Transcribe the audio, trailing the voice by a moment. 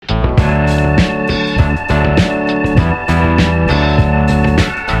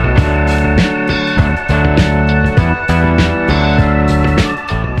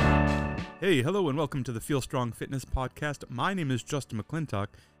welcome to the Feel Strong Fitness Podcast. My name is Justin McClintock,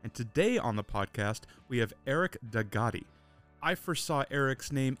 and today on the podcast, we have Eric D'Agati. I first saw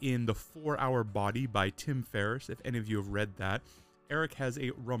Eric's name in The 4-Hour Body by Tim Ferriss, if any of you have read that. Eric has a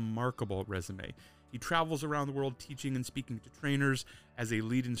remarkable resume. He travels around the world teaching and speaking to trainers as a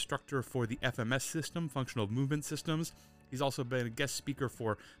lead instructor for the FMS system, Functional Movement Systems. He's also been a guest speaker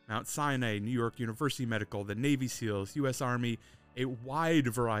for Mount Sinai, New York University Medical, the Navy SEALs, U.S. Army, a wide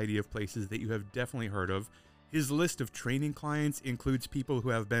variety of places that you have definitely heard of. His list of training clients includes people who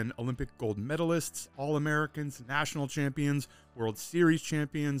have been Olympic gold medalists, All-Americans, national champions, World Series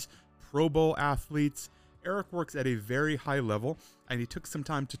champions, Pro Bowl athletes. Eric works at a very high level, and he took some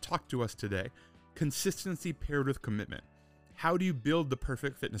time to talk to us today. Consistency paired with commitment. How do you build the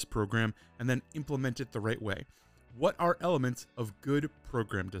perfect fitness program and then implement it the right way? What are elements of good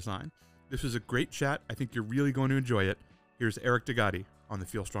program design? This was a great chat. I think you're really going to enjoy it. Here's Eric D'Agati on the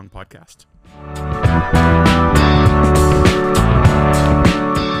Feel Strong Podcast.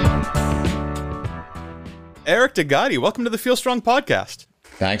 Eric D'Agati, welcome to the Feel Strong Podcast.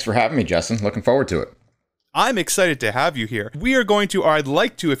 Thanks for having me, Justin. Looking forward to it. I'm excited to have you here. We are going to, or I'd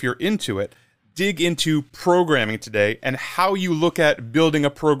like to, if you're into it, dig into programming today and how you look at building a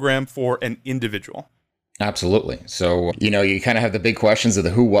program for an individual. Absolutely. So, you kind of have the big questions of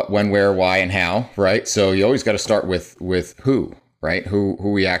the who, what, when, where, why, and how, right? So you always got to start with who, right? Who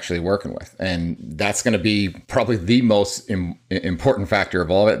we actually working with. And that's going to be probably the most important factor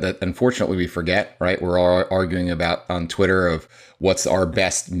of all of it that unfortunately we forget, right? We're all arguing about on Twitter of what's our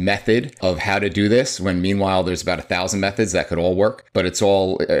best method of how to do this, when meanwhile there's about 1,000 methods that could all work, but it's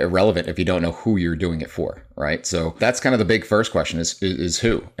all irrelevant if you don't know who you're doing it for, right? So that's kind of the big first question is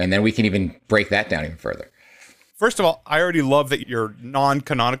who. And then we can even break that down even further. First of all, I already love that you're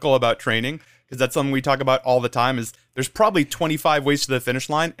non-canonical about training, because that's something we talk about all the time. Is there's probably 25 ways to the finish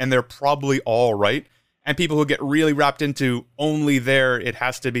line, and they're probably all right. And people who get really wrapped into only there, it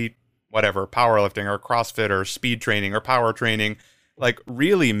has to be whatever, powerlifting or CrossFit or speed training or power training, like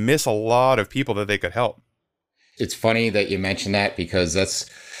really miss a lot of people that they could help. It's funny that you mentioned that, because that's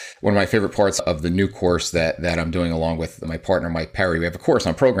one of my favorite parts of the new course that I'm doing along with my partner, Mike Perry. We have a course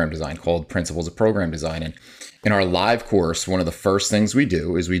on program design called Principles of Program Design. And in our live course, one of the first things we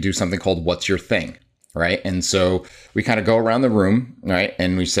do is we do something called What's Your Thing, right? And so we kind of go around the room, right?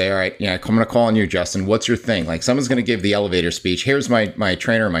 And we say, all right, I'm going to call on you, Justin. What's your thing? Like someone's going to give the elevator speech. Here's my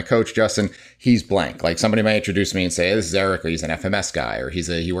trainer, my coach, Justin. He's blank. Like somebody might introduce me and say, hey, this is Eric, or he's an FMS guy, or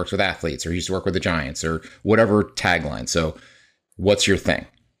he works with athletes, or he used to work with the Giants, or whatever tagline. So what's your thing,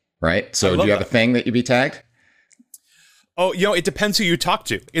 right? So do you have a thing that you'd be tagged? Oh, it depends who you talk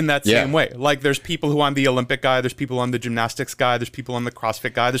to in that same way. Like there's people who I'm the Olympic guy, there's people I'm the gymnastics guy, there's people I'm the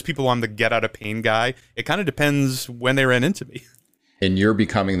CrossFit guy, there's people I'm the get out of pain guy. It kind of depends when they ran into me. And you're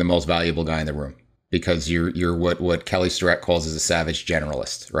becoming the most valuable guy in the room, because you're what Kelly Starrett calls as a savage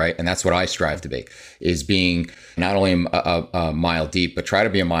generalist, right? And that's what I strive to be, is being not only a mile deep, but try to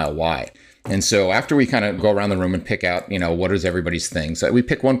be a mile wide. And so after we kind of go around the room and pick out, what is everybody's thing? So we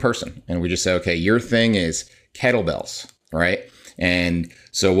pick one person and we just say, okay, your thing is kettlebells. Right. And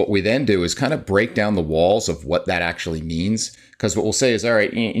so what we then do is kind of break down the walls of what that actually means. Because what we'll say is, all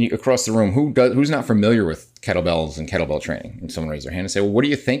right, across the room, who's not familiar with kettlebells and kettlebell training? And someone raise their hand and say, well, what do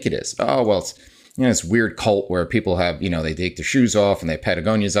you think it is? Oh, well, it's this weird cult where people have, they take their shoes off and they have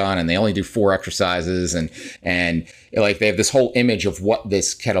Patagonias on and they only do 4 exercises. And like they have this whole image of what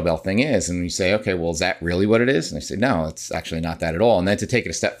this kettlebell thing is. And you say, okay, well, is that really what it is? And they say, no, it's actually not that at all. And then to take it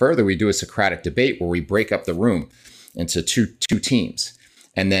a step further, we do a Socratic debate where we break up the room into two teams.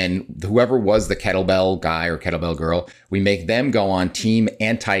 And then whoever was the kettlebell guy or kettlebell girl, we make them go on team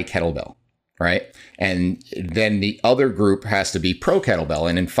anti-kettlebell, right? And then the other group has to be pro kettlebell.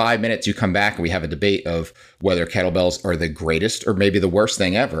 And in 5 minutes, you come back and we have a debate of whether kettlebells are the greatest or maybe the worst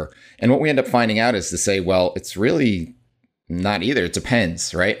thing ever. And what we end up finding out is to say, well, it's really not either. It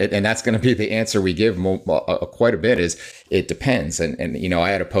depends, right? And that's going to be the answer we give quite a bit, is it depends. And I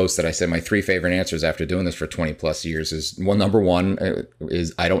had a post that I said my 3 favorite answers after doing this for 20 plus years is, well, number 1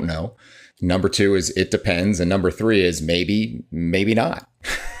 is I don't know. Number 2 is it depends. And number 3 is maybe not.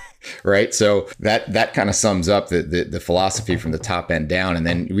 Right. So that kind of sums up the philosophy from the top end down. And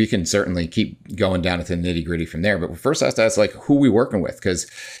then we can certainly keep going down to the nitty gritty from there. But first, that's like who we working with, because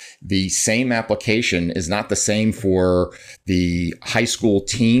the same application is not the same for the high school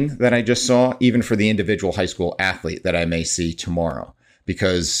team that I just saw, even for the individual high school athlete that I may see tomorrow,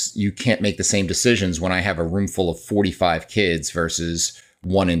 because you can't make the same decisions when I have a room full of 45 kids versus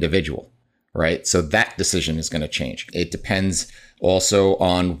one individual, right? So that decision is going to change. It depends also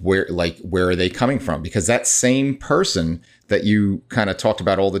on where are they coming from, because that same person that you kind of talked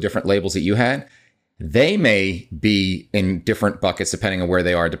about all the different labels that you had, They may be in different buckets depending on where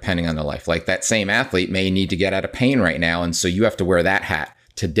they are, depending on their life. Like that same athlete may need to get out of pain right now. And so you have to wear that hat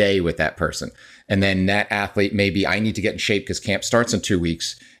today with that person. And then that athlete may be, I need to get in shape because camp starts in 2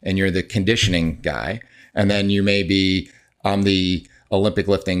 weeks and you're the conditioning guy. And then you may be, I'm the Olympic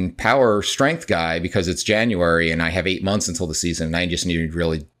lifting power strength guy because it's January and I have 8 months until the season and I just need to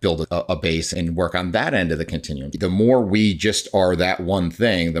really build a base and work on that end of the continuum. The more we just are that one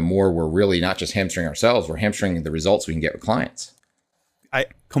thing, the more we're really not just hamstringing ourselves, we're hamstringing the results we can get with clients. I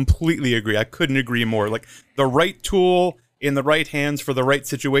completely agree. I couldn't agree more. Like the right tool in the right hands for the right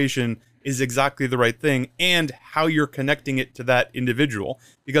situation is exactly the right thing, and how you're connecting it to that individual.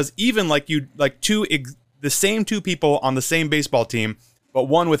 Because even the same two people on the same baseball team, but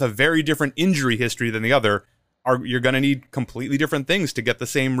one with a very different injury history than the other, you're going to need completely different things to get the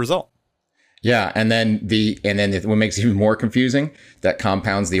same result. Yeah, and then what makes it even more confusing, that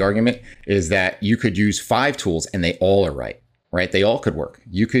compounds the argument, is that you could use 5 tools and they all are right? They all could work.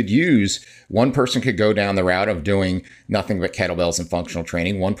 You could use, one person could go down the route of doing nothing but kettlebells and functional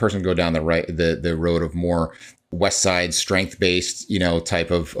training. One person could go down the road of more West Side strength-based,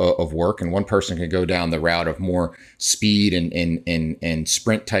 type of work. And one person could go down the route of more speed and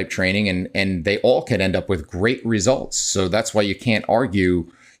sprint type training. And they all could end up with great results. So that's why you can't argue,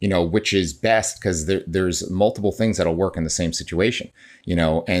 which is best, because there's multiple things that'll work in the same situation,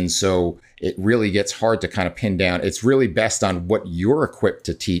 and so it really gets hard to kind of pin down. It's really best on what you're equipped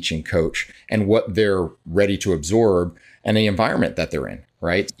to teach and coach and what they're ready to absorb and the environment that they're in.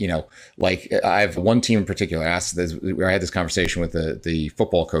 Right. Like I have one team in particular. I had this conversation with the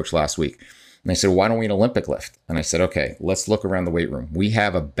football coach last week, and they said, why don't we an Olympic lift? And I said, okay, let's look around the weight room. We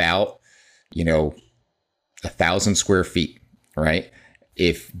have about, 1,000 square feet. Right.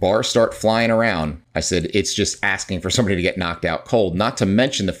 If bars start flying around, I said, it's just asking for somebody to get knocked out cold, not to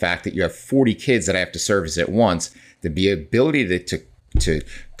mention the fact that you have 40 kids that I have to service at once. The ability to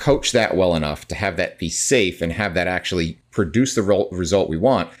coach that well enough to have that be safe and have that actually produce the result we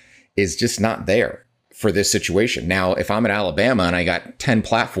want is just not there for this situation. Now, if I'm at Alabama and I got 10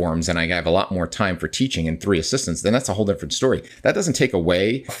 platforms and I have a lot more time for teaching and 3 assistants, then that's a whole different story. That doesn't take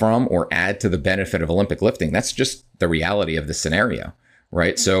away from or add to the benefit of Olympic lifting. That's just the reality of the scenario.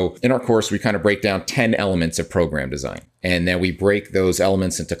 Right. So in our course, we kind of break down 10 elements of program design, and then we break those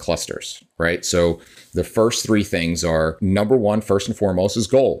elements into clusters. Right. So the first 3 things are, number one, first and foremost, is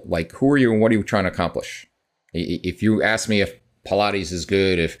goal. Like, who are you and what are you trying to accomplish? If you ask me if Pilates is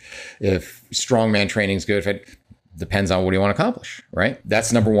good, if strongman training is good, it depends on what you want to accomplish. Right.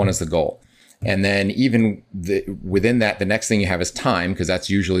 That's number one, is the goal. And then even within that, the next thing you have is time, because that's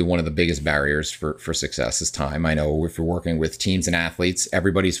usually one of the biggest barriers for success is time. I know if you're working with teams and athletes,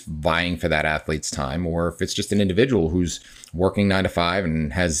 everybody's vying for that athlete's time. Or if it's just an individual who's working 9 to 5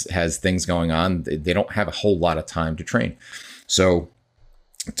 and has things going on, they don't have a whole lot of time to train. So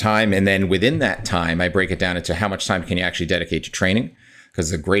time, and then within that time, I break it down into how much time can you actually dedicate to training, because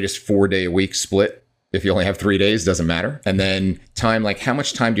the greatest 4-day-a-week split, if you only have 3 days, doesn't matter. And then time, like how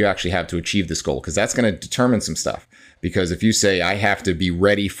much time do you actually have to achieve this goal? Because that's going to determine some stuff. Because if you say, I have to be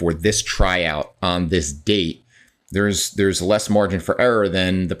ready for this tryout on this date, there's less margin for error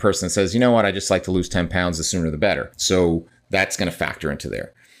than the person that says, you know what, I just like to lose 10 pounds, the sooner the better. So that's going to factor into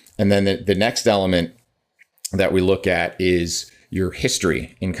there. And then the next element that we look at is your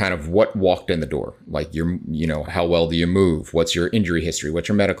history and kind of what walked in the door. Like how well do you move? What's your injury history? What's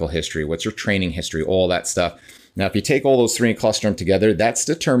your medical history? What's your training history? All that stuff. Now, if you take all those 3 and cluster them together, that's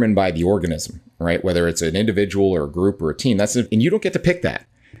determined by the organism, right? Whether it's an individual or a group or a team, and you don't get to pick that.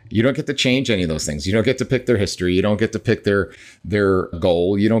 You don't get to change any of those things. You don't get to pick their history. You don't get to pick their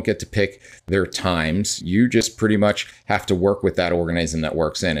goal. You don't get to pick their times. You just pretty much have to work with that organism that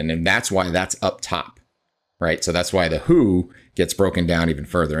works in. And then that's why that's up top, right? So that's why the who gets broken down even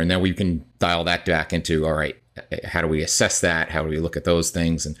further. And then we can dial that back into, all right, how do we assess that? How do we look at those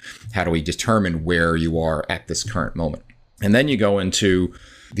things? And how do we determine where you are at this current moment? And then you go into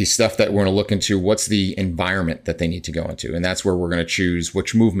the stuff that we're going to look into. What's the environment that they need to go into? And that's where we're going to choose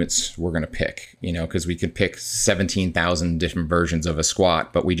which movements we're going to pick, because we could pick 17,000 different versions of a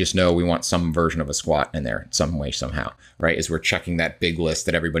squat, but we just know we want some version of a squat in there some way, somehow, right? As we're checking that big list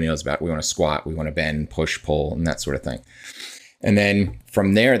that everybody knows about. We want to squat, we want to bend, push, pull, and that sort of thing. And then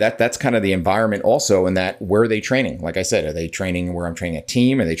from there, that's kind of the environment also, in that where are they training? Like I said, are they training where I'm training a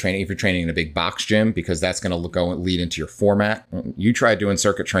team? Are they training if you're training in a big box gym? Because that's going to go and lead into your format. You try doing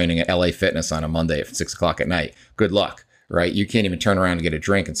circuit training at LA Fitness on a Monday at 6 o'clock at night. Good luck, right? You can't even turn around and get a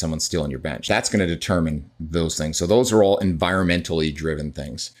drink and someone's stealing your bench. That's going to determine those things. So those are all environmentally driven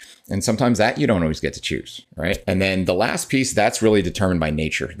things. And sometimes that you don't always get to choose, right? And then the last piece, that's really determined by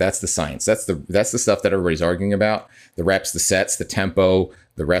nature. That's the science. That's the stuff that everybody's arguing about. The reps, the sets, the tempo,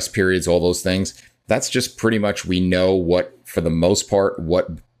 the rest periods, all those things. That's just pretty much, we know what, for the most part, what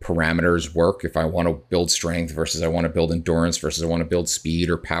parameters work. If I want to build strength versus I want to build endurance versus I want to build speed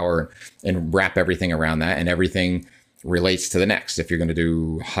or power, and wrap everything around that, and everything relates to the next. If you're going to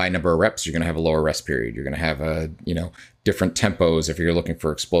do high number of reps, you're going to have a lower rest period. You're going to have different tempos if you're looking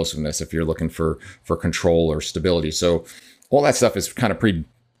for explosiveness, if you're looking for control or stability. So all that stuff is kind of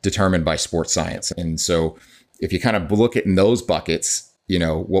predetermined by sports science. And so if you kind of look at in those buckets,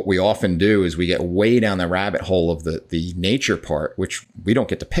 what we often do is we get way down the rabbit hole of the nature part, which we don't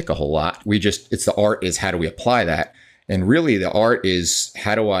get to pick a whole lot. It's the art is how do we apply that? And really the art is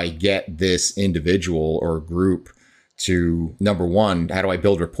how do I get this individual or group to, number one, how do I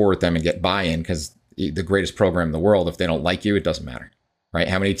build rapport with them and get buy-in? Because the greatest program in the world, if they don't like you, it doesn't matter, right?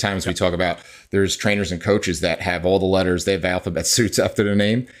 How many times we talk about there's trainers and coaches that have all the letters, they have alphabet suits after their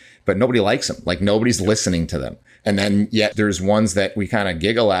name, but nobody likes them. Like nobody's listening to them. And then yet there's ones that we kind of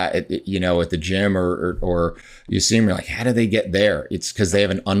giggle at the gym or you see them, you're like, how do they get there? It's because they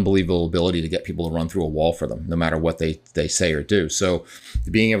have an unbelievable ability to get people to run through a wall for them, no matter what they say or do. So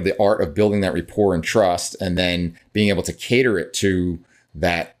being able the art of building that rapport and trust, and then being able to cater it to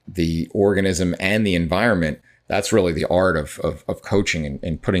that, the organism and the environment, that's really the art of coaching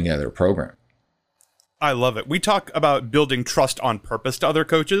and putting together a program. I love it. We talk about building trust on purpose to other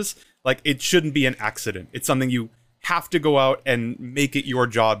coaches. Like, it shouldn't be an accident. It's something you have to go out and make it your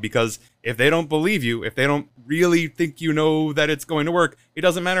job, because if they don't believe you, if they don't really think that it's going to work, it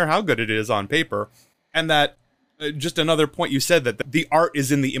doesn't matter how good it is on paper. And that, just another point you said, that the art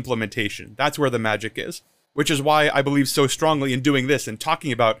is in the implementation. That's where the magic is, which is why I believe so strongly in doing this and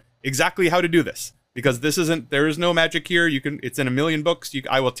talking about exactly how to do this. Because there is no magic here. It's in a million books.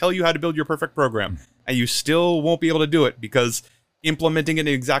 I will tell you how to build your perfect program, and you still won't be able to do it, because implementing it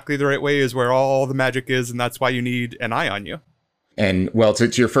in exactly the right way is where all the magic is. And that's why you need an eye on you. And well, to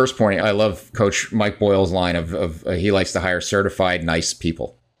your first point, I love Coach Mike Boyle's line of he likes to hire certified nice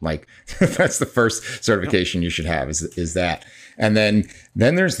people. Like that's the first certification you should have is that. And then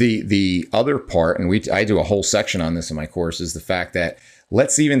there's the other part, and I do a whole section on this in my course, is the fact that,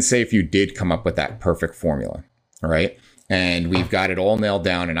 let's even say if you did come up with that perfect formula, all right? And we've got it all nailed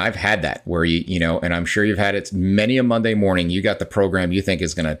down. And I've had that where and I'm sure you've had it many a Monday morning, you got the program you think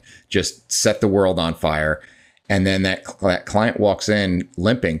is going to just set the world on fire. And then that client walks in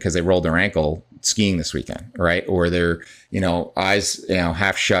limping because they rolled their ankle skiing this weekend, right? Or they're, eyes,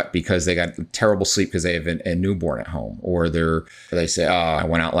 half shut because they got terrible sleep because they have a newborn at home, or they say, oh, I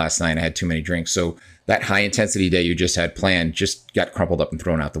went out last night and I had too many drinks. So that high intensity day you just had planned just got crumpled up and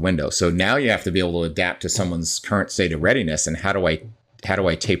thrown out the window. So now you have to be able to adapt to someone's current state of readiness. And how do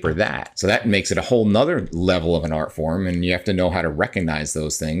I taper that? So that makes it a whole nother level of an art form. And you have to know how to recognize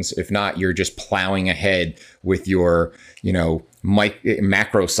those things. If not, you're just plowing ahead with your,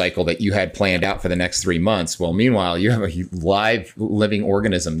 macro cycle that you had planned out for the next 3 months. Well, meanwhile, you have a live living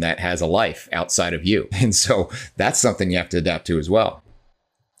organism that has a life outside of you. And so that's something you have to adapt to as well.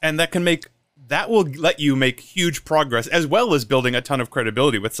 And that will let you make huge progress, as well as building a ton of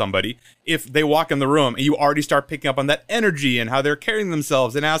credibility with somebody. If they walk in the room and you already start picking up on that energy and how they're carrying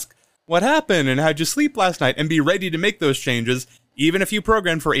themselves, and ask, what happened and how'd you sleep last night? And be ready to make those changes. Even if you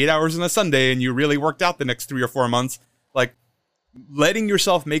programmed for 8 hours on a Sunday and you really worked out the next 3 or 4 months, like, letting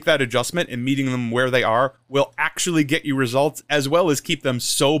yourself make that adjustment and meeting them where they are will actually get you results, as well as keep them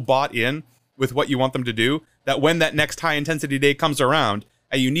so bought in with what you want them to do that when that next high intensity day comes around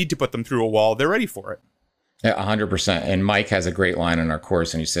and you need to put them through a wall, they're ready for it. Yeah, 100%. And Mike has a great line in our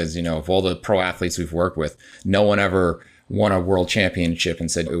course, and he says, of all the pro athletes we've worked with, no one ever won a world championship and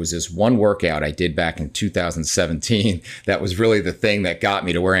said, it was this one workout I did back in 2017 that was really the thing that got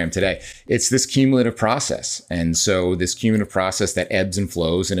me to where I am today. It's this cumulative process. And so this cumulative process that ebbs and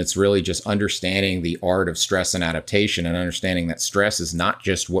flows, and it's really just understanding the art of stress and adaptation, and understanding that stress is not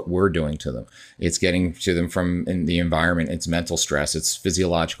just what we're doing to them. It's getting to them from in the environment. It's mental stress. It's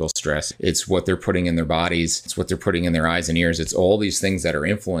physiological stress. It's what they're putting in their bodies. It's what they're putting in their eyes and ears. It's all these things that are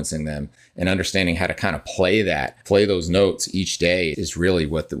influencing them, and understanding how to kind of play those notes each day is really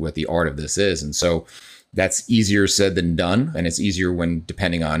what the art of this is. And so that's easier said than done. And it's easier when,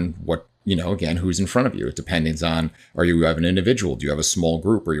 depending on what, again, who's in front of you. It depends on, are you have an individual? Do you have a small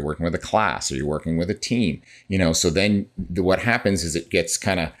group? Are you working with a class? Are you working with a team? So then what happens is it gets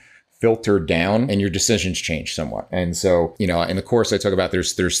kind of filtered down and your decisions change somewhat. And so, in the course I talk about,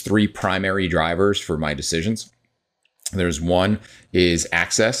 there's 3 primary drivers for my decisions. There's one is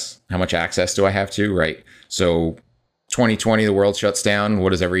access. How much access do I have to, right? So 2020, the world shuts down. What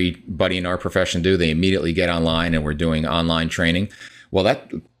does everybody in our profession do? They immediately get online and we're doing online training. Well,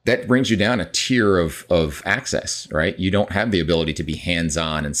 that brings you down a tier of access, right? You don't have the ability to be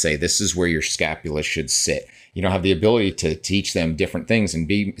hands-on and say, this is where your scapula should sit. You don't have the ability to teach them different things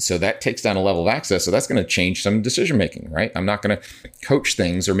so that takes down a level of access. So that's going to change some decision making, right? I'm not going to coach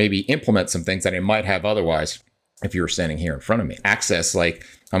things or maybe implement some things that I might have otherwise if you were standing here in front of me. Access, like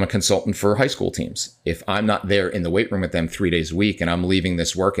I'm a consultant for high school teams. If I'm not there in the weight room with them 3 days a week and I'm leaving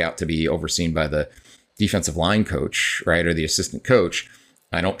this workout to be overseen by the defensive line coach, right, or the assistant coach,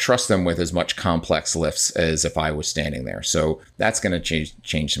 I don't trust them with as much complex lifts as if I was standing there. So that's going to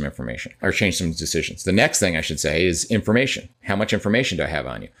change some information or change some decisions. The next thing I should say is information. How much information do I have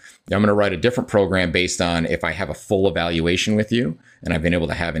on you? I'm going to write a different program based on if I have a full evaluation with you and I've been able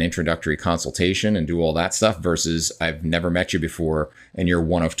to have an introductory consultation and do all that stuff versus I've never met you before and you're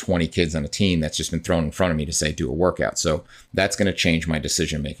one of 20 kids on a team that's just been thrown in front of me to say, do a workout. So that's going to change my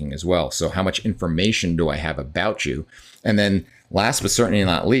decision making as well. So how much information do I have about you? And then last but certainly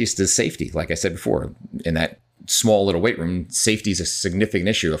not least is safety. Like I said before, in that small little weight room, safety is a significant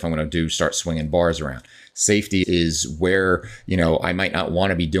issue if I'm going to start swinging bars around. Safety is where, I might not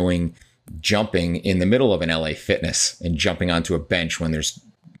want to be doing jumping in the middle of an LA Fitness and jumping onto a bench when there's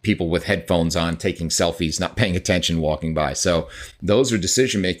people with headphones on taking selfies, not paying attention, walking by. So those are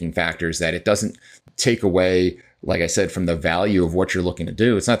decision-making factors that it doesn't take away, like I said, from the value of what you're looking to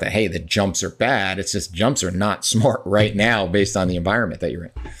do. It's not that, hey, the jumps are bad. It's just jumps are not smart right now based on the environment that you're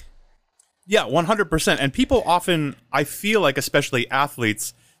in. Yeah, 100%. And people often, I feel like, especially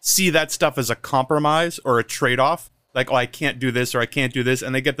athletes, see that stuff as a compromise or a trade-off. Like, oh, I can't do this or I can't do this.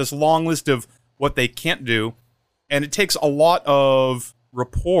 And they get this long list of what they can't do. And it takes a lot of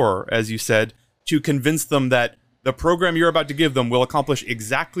rapport, as you said, to convince them that the program you're about to give them will accomplish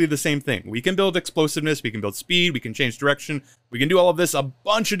exactly the same thing. We can build explosiveness, we can build speed, we can change direction, we can do all of this a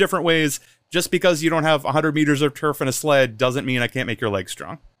bunch of different ways. Just because you don't have 100 meters of turf and a sled doesn't mean I can't make your legs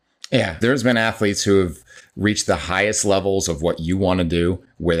strong. Yeah, there's been athletes who have reached the highest levels of what you want to do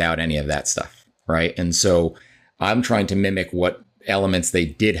without any of that stuff, right? And so I'm trying to mimic what elements they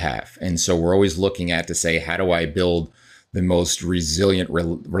did have. And so we're always looking at to say, how do I build the most resilient,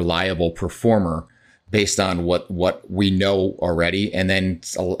 reliable performer based on what we know already, and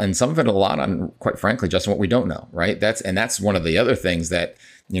some of it a lot on, quite frankly, just what we don't know, right? That's one of the other things that,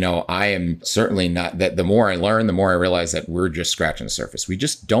 I am certainly not, that the more I learn, the more I realize that we're just scratching the surface. We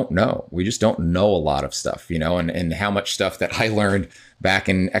just don't know. We just don't know a lot of stuff, and how much stuff that I learned back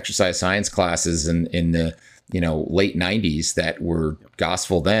in exercise science classes in the, late 90s that were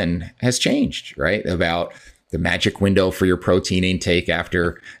gospel then has changed, right? About the magic window for your protein intake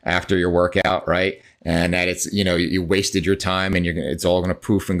after your workout, right? And that it's, you wasted your time and it's all going to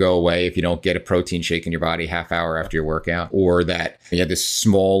poof and go away if you don't get a protein shake in your body half hour after your workout, or that you had this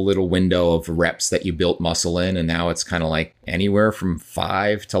small little window of reps that you built muscle in. And now it's kind of like anywhere from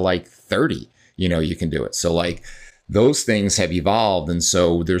 5 to 30, you can do it. So those things have evolved. And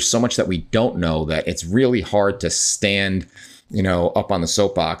so there's so much that we don't know that it's really hard to stand, up on the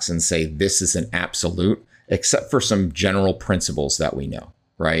soapbox and say, this is an absolute, except for some general principles that we know.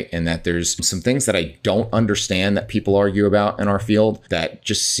 Right. And that there's some things that I don't understand that people argue about in our field that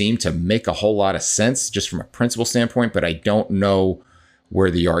just seem to make a whole lot of sense just from a principle standpoint, but I don't know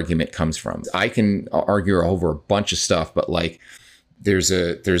where the argument comes from. I can argue over a bunch of stuff, but there's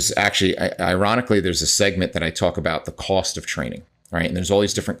actually, ironically, there's a segment that I talk about the cost of training. Right. And there's all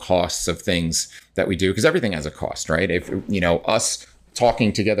these different costs of things that we do because everything has a cost. Right. If, us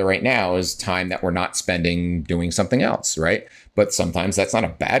talking together right now is time that we're not spending doing something else. Right. But sometimes that's not a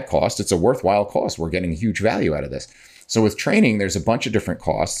bad cost. It's a worthwhile cost. We're getting huge value out of this. So with training, there's a bunch of different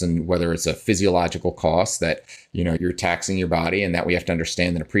costs, and whether it's a physiological cost that, you're taxing your body and that we have to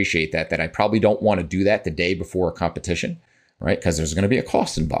understand and appreciate that I probably don't want to do that the day before a competition, right? Because there's going to be a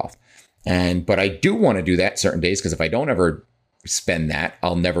cost involved. But I do want to do that certain days because if I don't ever spend that,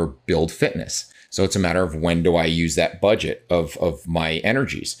 I'll never build fitness. So it's a matter of when do I use that budget of my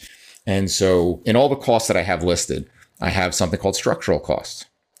energies. And so in all the costs that I have listed, I have something called structural costs,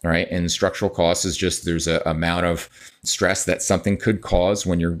 right? And structural costs is just there's a amount of stress that something could cause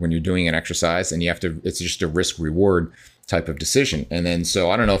when you're doing an exercise, and it's just a risk reward type of decision. And then so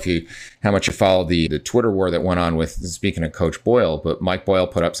I don't know how much you follow the Twitter war that went on with, speaking of Coach Boyle, but Mike Boyle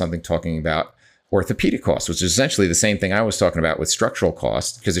put up something talking about orthopedic costs, which is essentially the same thing I was talking about with structural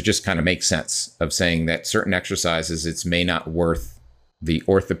costs, because it just kind of makes sense of saying that certain exercises, it's may not worth the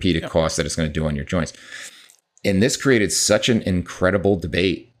orthopedic cost that it's going to do on your joints. And this created such an incredible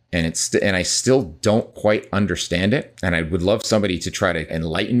debate and I still don't quite understand it. And I would love somebody to try to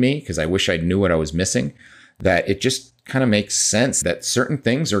enlighten me, because I wish I knew what I was missing. That it just kind of makes sense that certain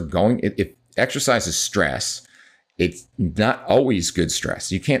things are if exercise is stress, it's not always good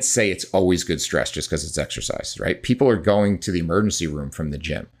stress. You can't say it's always good stress just because it's exercise, right? People are going to the emergency room from the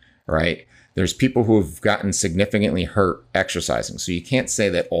gym, right? There's people who have gotten significantly hurt exercising. So you can't say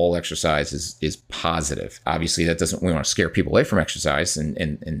that all exercise is positive. Obviously, we want to scare people away from exercise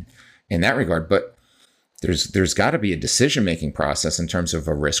in that regard, but there's got to be a decision-making process in terms of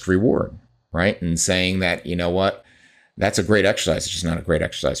a risk reward, right? And saying that, you know what, that's a great exercise. It's just not a great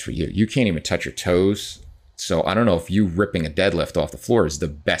exercise for you. You can't even touch your toes. So I don't know if you ripping a deadlift off the floor is the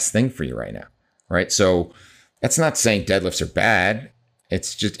best thing for you right now, right? So that's not saying deadlifts are bad.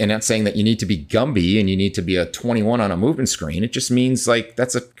 It's just, and not saying that you need to be Gumby and you need to be a 21 on a movement screen. It just means like,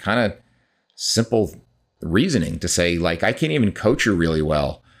 that's a kind of simple reasoning to say, like, I can't even coach you really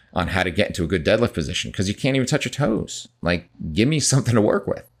well on how to get into a good deadlift position because you can't even touch your toes. Like, give me something to work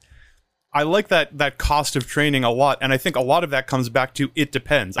with. I like that cost of training a lot, and I think a lot of that comes back to it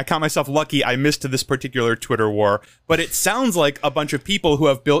depends. I count myself lucky I missed this particular Twitter war, but it sounds like a bunch of people who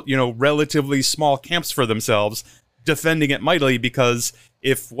have built, relatively small camps for themselves defending it mightily, because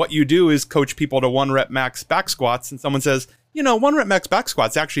if what you do is coach people to 1 rep max back squats and someone says, 1 rep max back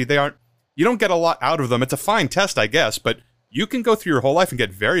squats, actually you don't get a lot out of them. It's a fine test, I guess, but you can go through your whole life and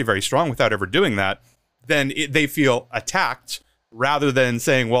get very, very strong without ever doing that. Then they feel attacked, rather than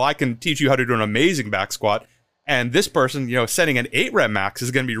saying, well, I can teach you how to do an amazing back squat. And this person, setting an 8 rep max is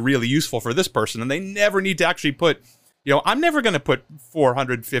going to be really useful for this person. And they never need to actually put, I'm never going to put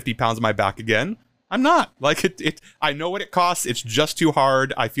 450 pounds on my back again. I'm not. Like, I know what it costs. It's just too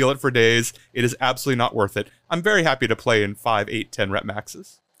hard. I feel it for days. It is absolutely not worth it. I'm very happy to play in 5, 8, 10 rep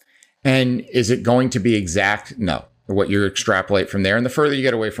maxes. And is it going to be exact? No. What you extrapolate from there, and the further you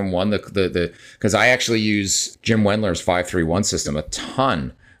get away from one, because I actually use Jim Wendler's 5-3-1 system a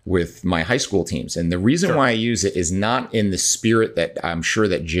ton with my high school teams, and the reason why I use it is not in the spirit that I'm sure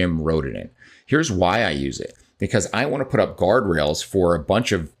that Jim wrote it in. Here's why I use it: because I want to put up guardrails for a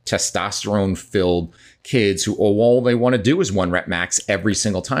bunch of testosterone-filled kids who all they want to do is 1 rep max every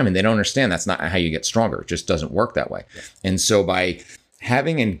single time, and they don't understand that's not how you get stronger. It just doesn't work that way. Yeah. And so by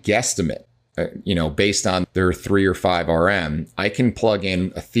having a guesstimate, based on their 3 or 5 RM, I can plug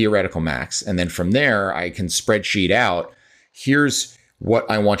in a theoretical max. And then from there, I can spreadsheet out, here's what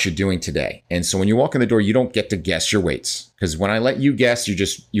I want you doing today. And so when you walk in the door, you don't get to guess your weights. Because when I let you guess,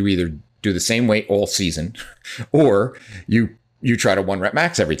 you either do the same weight all season, or you try to 1 rep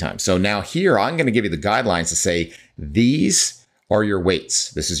max every time. So now here, I'm going to give you the guidelines to say, these are your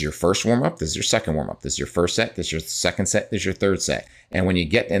weights. This is your first warm-up. This is your second warm-up. This is your first set. This is your second set. This is your third set. And when you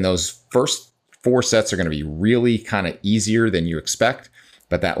get in, those first 4 sets are going to be really kind of easier than you expect.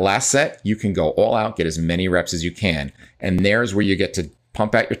 But that last set, you can go all out, get as many reps as you can. And there's where you get to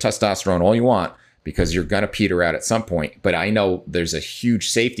pump out your testosterone all you want, because you're going to peter out at some point. But I know there's a huge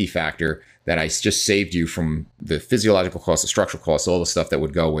safety factor that I just saved you from the physiological costs, the structural costs, all the stuff that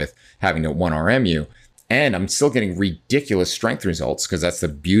would go with having to 1RM you. And I'm still getting ridiculous strength results, because that's the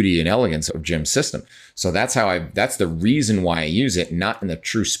beauty and elegance of Jim's system. So that's the reason why I use it, not in the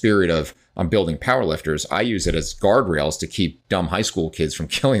true spirit of I'm building powerlifters. I use it as guardrails to keep dumb high school kids from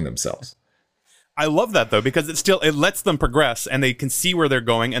killing themselves. I love that, though, because it lets them progress, and they can see where they're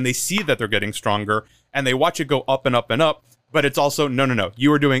going, and they see that they're getting stronger, and they watch it go up and up and up. But it's also, no,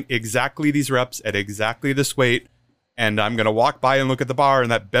 you are doing exactly these reps at exactly this weight, and I'm going to walk by and look at the bar, and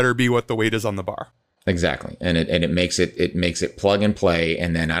that better be what the weight is on the bar. Exactly. And it makes it plug and play,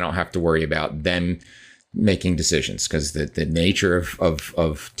 and then I don't have to worry about them making decisions, because the nature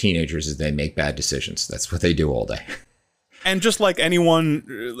of teenagers is they make bad decisions. That's what they do all day. And just like anyone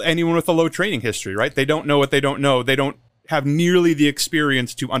with a low training history, right? They don't know what they don't know. They don't have nearly the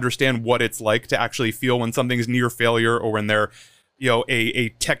experience to understand what it's like to actually feel when something's near failure, or when they're, a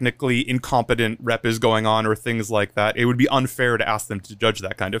technically incompetent rep is going on, or things like that. It would be unfair to ask them to judge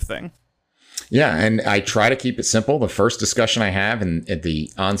that kind of thing. Yeah, and I try to keep it simple. The first discussion I have at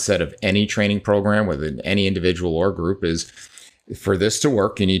the onset of any training program with any individual or group is, for this to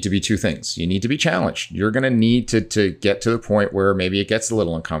work, you need to be 2 things. You need to be challenged. You're going to need to get to the point where maybe it gets a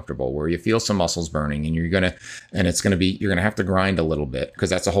little uncomfortable, where you feel some muscles burning, and you're going to have to grind a little bit, because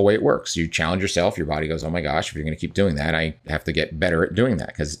that's the whole way it works. You challenge yourself, your body goes, oh my gosh, if you're going to keep doing that, I have to get better at doing that,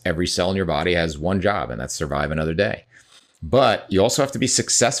 because every cell in your body has one job, and that's survive another day. But you also have to be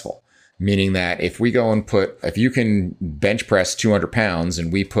successful. Meaning that if you can bench press 200 pounds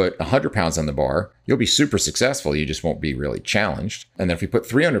and we put 100 pounds on the bar, you'll be super successful. You just won't be really challenged. And then if we put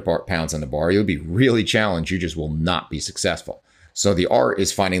 300 pounds on the bar, you'll be really challenged. You just will not be successful. So the art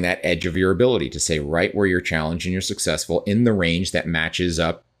is finding that edge of your ability to say right where you're challenged and you're successful in the range that matches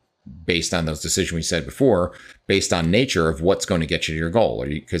up based on those decisions we said before, based on nature of what's going to get you to your goal.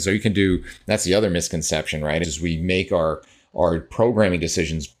 Because you can do, that's the other misconception, right? Is we make our programming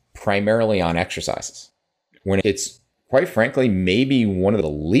decisions primarily on exercises, when it's quite frankly, maybe one of the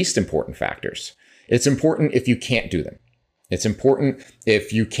least important factors. It's important if you can't do them. It's important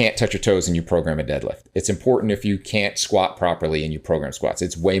if you can't touch your toes and you program a deadlift. It's important if you can't squat properly and you program squats.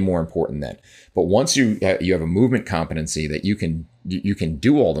 It's way more important then. But once you have a movement competency that you can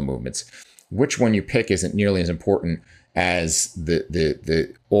do all the movements, which one you pick isn't nearly as important as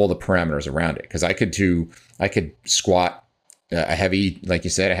the all the parameters around it. Because I could squat a heavy, like you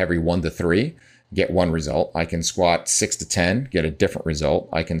said, a heavy 1 to 3, get one result. I can squat 6 to 10, get a different result.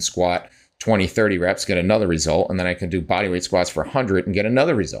 I can squat 20, 30 reps, get another result. And then I can do bodyweight squats for 100 and get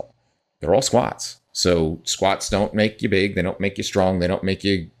another result. They're all squats. So squats don't make you big. They don't make you strong. They don't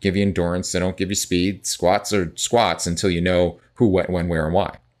give you endurance. They don't give you speed. Squats are squats until you know who, what, when, where, and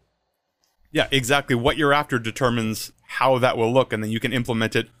why. Yeah, exactly. What you're after determines how that will look, and then you can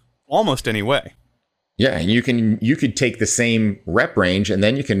implement it almost any way. Yeah, and you could take the same rep range and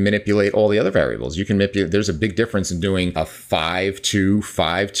then you can manipulate all the other variables. You can manipulate. There's a big difference in doing a 5-2,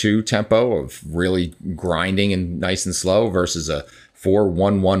 5-2 tempo of really grinding and nice and slow versus a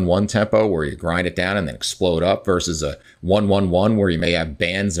 4-1-1-1 tempo where you grind it down and then explode up versus a 1-1-1 where you may have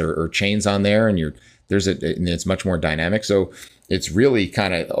bands or chains on there and and it's much more dynamic. So it's really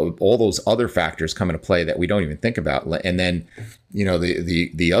kind of all those other factors come into play that we don't even think about. And then,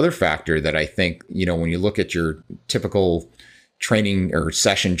 the other factor that I think, when you look at your typical training or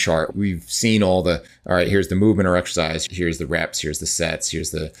session chart, we've seen all right, here's the movement or exercise, here's the reps, here's the sets,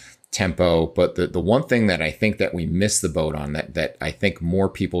 here's the tempo. But the one thing that I think that we miss the boat on that I think more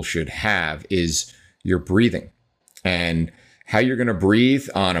people should have is your breathing. And how you're going to breathe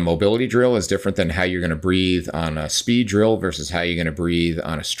on a mobility drill is different than how you're going to breathe on a speed drill versus how you're going to breathe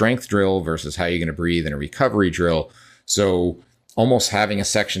on a strength drill versus how you're going to breathe in a recovery drill. So almost having a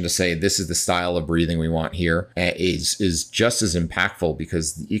section to say, this is the style of breathing we want here is just as impactful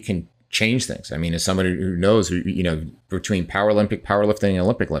because you can change things. I mean, as somebody who knows, between powerlifting and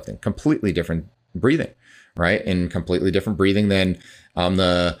Olympic lifting, completely different breathing, right? And completely different breathing than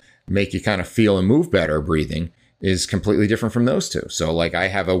the make you kind of feel and move better breathing is completely different from those two. So like I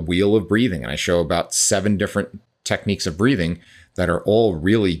have a wheel of breathing and I show about 7 different techniques of breathing that are all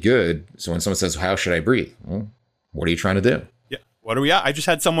really good. So when someone says, how should I breathe? Well, what are you trying to do? Yeah. What are we at? I just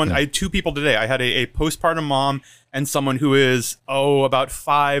had someone, I had 2 people today. I had a postpartum mom and someone who is, about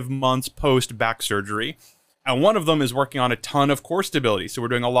 5 months post back surgery. And one of them is working on a ton of core stability. So we're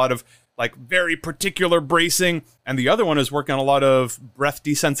doing a lot of like very particular bracing. And the other one is working on a lot of breath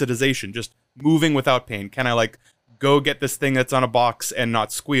desensitization, just moving without pain. Can I go get this thing that's on a box and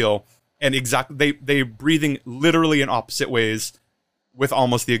not squeal? And exactly, they breathing literally in opposite ways with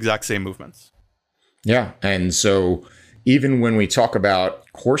almost the exact same movements. Yeah. And so even when we talk about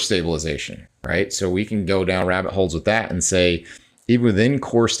core stabilization, right? So we can go down rabbit holes with that and say, even within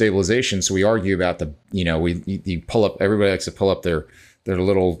core stabilization, so we argue about you pull up, everybody likes to pull up their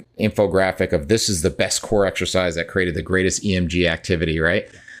little infographic of this is the best core exercise that created the greatest EMG activity, right?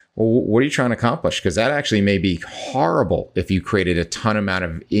 Well, what are you trying to accomplish? Because that actually may be horrible if you created a ton amount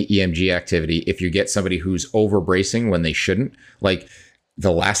of EMG activity. If you get somebody who's over bracing when they shouldn't, like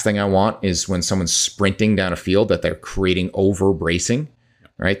the last thing I want is when someone's sprinting down a field that they're creating over bracing,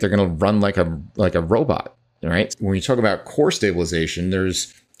 right? They're going to run like a robot, right? When you talk about core stabilization,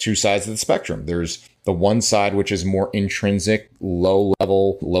 there's 2 sides of the spectrum. There's the one side, which is more intrinsic, low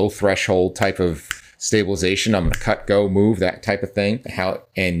level, low threshold type of stabilization. I'm going to cut, go, move, that type of thing.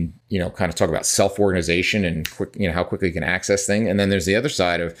 Kind of talk about self-organization and how quickly you can access things. And then there's the other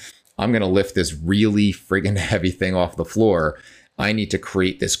side of, I'm going to lift this really friggin' heavy thing off the floor. I need to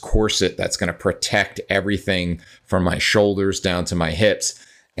create this corset that's going to protect everything from my shoulders down to my hips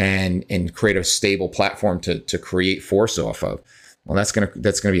and create a stable platform to create force off of. Well, that's going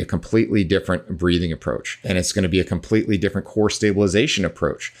to be a completely different breathing approach. And it's going to be a completely different core stabilization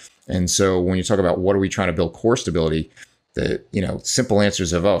approach. And so when you talk about what are we trying to build core stability, the simple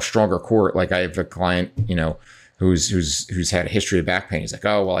answers of stronger core. Like I have a client who's had a history of back pain. He's like,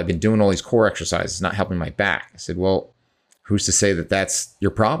 oh well, I've been doing all these core exercises, it's not helping my back. I said, well, who's to say that that's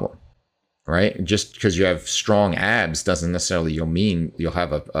your problem, right? Just because you have strong abs doesn't necessarily mean you'll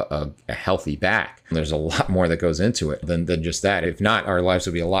have a healthy back. There's a lot more that goes into it than just that. If not, our lives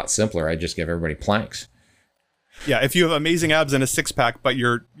would be a lot simpler. I'd just give everybody planks. Yeah, if you have amazing abs and a 6-pack, but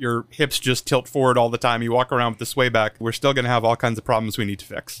your hips just tilt forward all the time, you walk around with the sway back, we're still going to have all kinds of problems we need to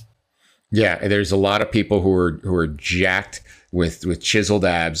fix. Yeah, there's a lot of people who are jacked with chiseled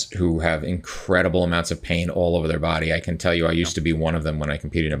abs who have incredible amounts of pain all over their body. I can tell you, I used to be one of them when I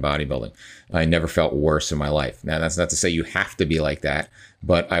competed in bodybuilding. I never felt worse in my life. Now, that's not to say you have to be like that,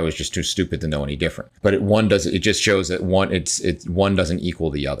 but I was just too stupid to know any different. But it just shows that one doesn't equal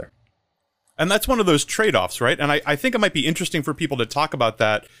the other. And that's one of those trade-offs, right? And I think it might be interesting for people to talk about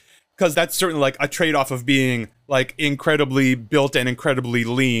that, because that's certainly like a trade-off of being like incredibly built and incredibly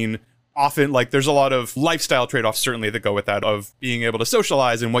lean. Often, like, there's a lot of lifestyle trade-offs certainly that go with that, of being able to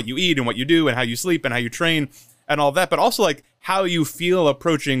socialize and what you eat and what you do and how you sleep and how you train and all that, but also like how you feel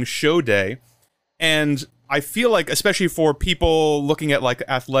approaching show day. And I feel like, especially for people looking at like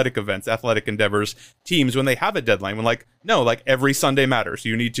athletic events, athletic endeavors, teams, when they have a deadline, when like, no, like every Sunday matters.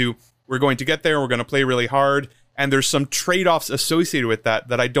 We're going to get there, we're going to play really hard. And there's some trade-offs associated with that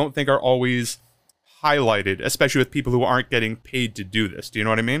I don't think are always highlighted, especially with people who aren't getting paid to do this. Do you know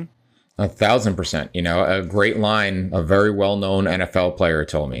what I mean? 1,000%. You know, a great line a very well-known NFL player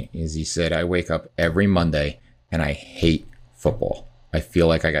told me is, he said, I wake up every Monday and I hate football. I feel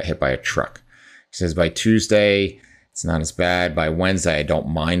like I got hit by a truck. He says, by Tuesday, it's not as bad. By Wednesday, I don't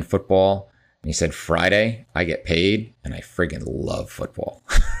mind football. And he said, Friday, I get paid and I friggin' love football.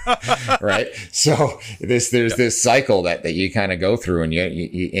 Right? So there's this cycle that you kind of go through. And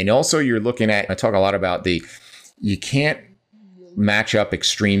and also you're looking at, I talk a lot about you can't match up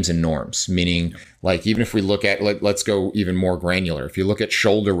extremes and norms, meaning like, even if we look at, let's go even more granular. If you look at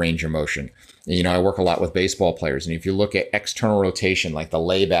shoulder range of motion, you know, I work a lot with baseball players. And if you look at external rotation, like the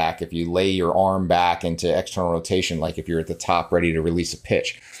layback, if you lay your arm back into external rotation, like if you're at the top ready to release a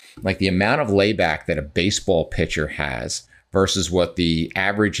pitch, like the amount of layback that a baseball pitcher has versus what the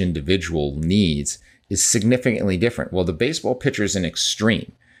average individual needs is significantly different. Well, the baseball pitcher is an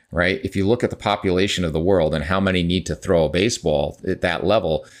extreme, right? If you look at the population of the world and how many need to throw a baseball at that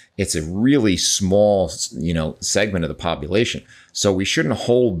level, it's a really small, you know, segment of the population. So we shouldn't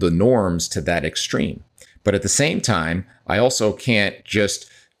hold the norms to that extreme. But at the same time, I also can't just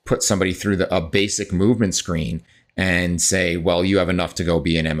put somebody through a basic movement screen and say, well, you have enough to go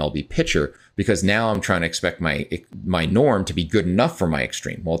be an MLB pitcher, because now I'm trying to expect my norm to be good enough for my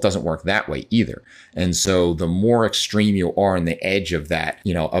extreme. Well, it doesn't work that way either. And so the more extreme you are on the edge of that,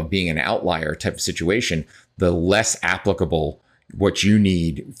 you know, of being an outlier type of situation, the less applicable what you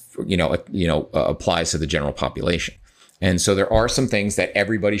need, applies to the general population. And so there are some things that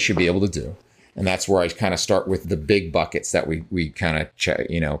everybody should be able to do. And that's where I kind of start with the big buckets that we kind of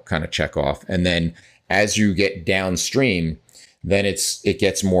check off. And then as you get downstream, then it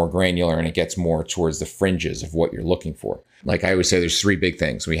gets more granular and it gets more towards the fringes of what you're looking for. Like I always say, there's three big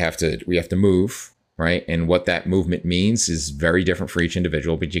things. We have to move, right? And what that movement means is very different for each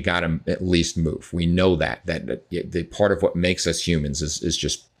individual, but you got to at least move. We know that the part of what makes us humans is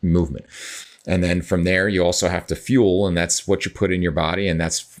just movement. And then from there, you also have to fuel, and that's what you put in your body, and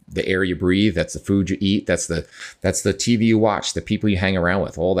that's the air you breathe, that's the food you eat, that's the TV you watch, the people you hang around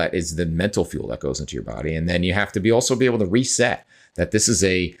with. All that is the mental fuel that goes into your body. And then you have to also be able to reset that this is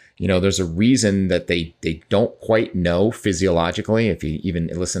there's a reason that they don't quite know physiologically. If you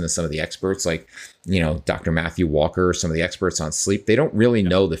even listen to some of the experts, like, Dr. Matthew Walker, or some of the experts on sleep, they don't really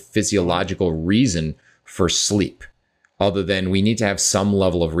know the physiological reason for sleep, other than we need to have some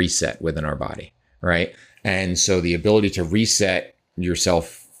level of reset within our body, right? And so the ability to reset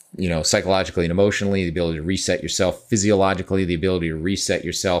yourself, psychologically and emotionally, the ability to reset yourself physiologically, the ability to reset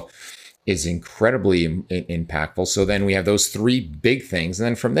yourself is incredibly impactful. So then we have those three big things. And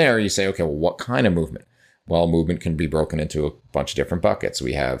then from there, you say, okay, well, what kind of movement? Well, movement can be broken into a bunch of different buckets.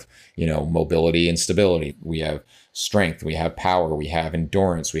 We have, mobility and stability. We have strength. We have power. We have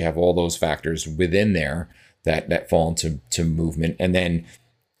endurance. We have all those factors within there that fall into movement. And then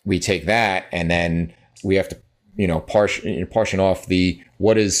we take that, and then we have to, portion off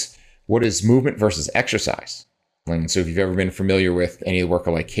what is movement versus exercise. And so if you've ever been familiar with any of the work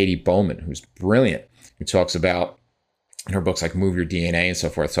of like Katie Bowman, who's brilliant, who talks about in her books like Move Your DNA and so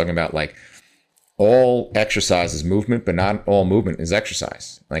forth, talking about like all exercise is movement, but not all movement is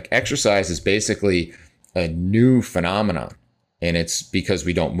exercise. Like exercise is basically a new phenomenon, and it's because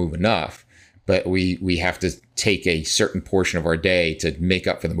we don't move enough. But we have to take a certain portion of our day to make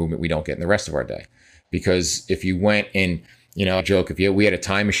up for the movement we don't get in the rest of our day. Because if you went in, I joke, we had a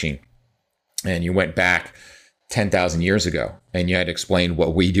time machine and you went back 10,000 years ago and you had to explain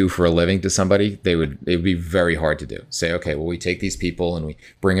what we do for a living to somebody, it would be very hard to do. Say, okay, well, we take these people and we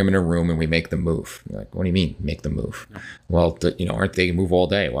bring them in a room and we make them move. You're like, what do you mean make them move? Yeah. Well, aren't they move all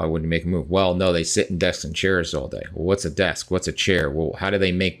day? Why wouldn't you make them move? Well, no, they sit in desks and chairs all day. Well, what's a desk? What's a chair? Well, how do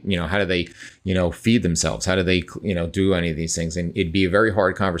they feed themselves? How do they, do any of these things? And it'd be a very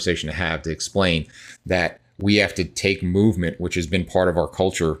hard conversation to have to explain that we have to take movement, which has been part of our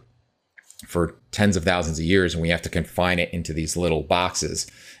culture for tens of thousands of years, and we have to confine it into these little boxes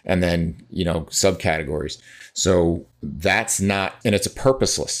and then, subcategories. So that's not, and it's a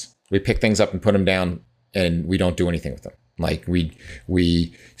purposeless. We pick things up and put them down and we don't do anything with them. Like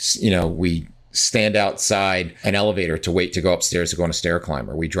we stand outside an elevator to wait to go upstairs to go on a stair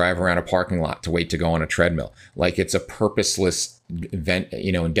climber. We drive around a parking lot to wait to go on a treadmill. Like it's a purposeless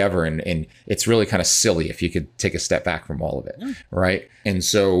endeavor. And it's really kind of silly if you could take a step back from all of it. Yeah. Right. And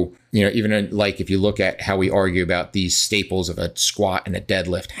so, even like if you look at how we argue about these staples of a squat and a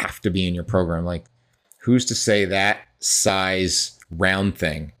deadlift have to be in your program, like who's to say that size round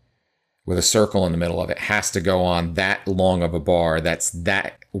thing with a circle in the middle of it has to go on that long of a bar, that's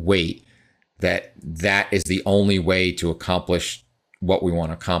that weight, that is the only way to accomplish what we want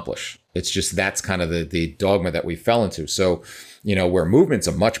to accomplish. It's just, that's kind of the dogma that we fell into. So, where movement's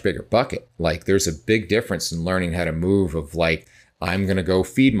a much bigger bucket, like there's a big difference in learning how to move of like, I'm going to go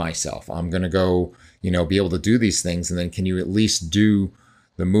feed myself. I'm going to go, be able to do these things. And then can you at least do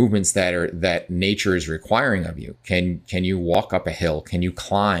the movements that nature is requiring of you? Can you walk up a hill? Can you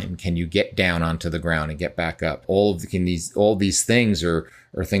climb? Can you get down onto the ground and get back up? All these things are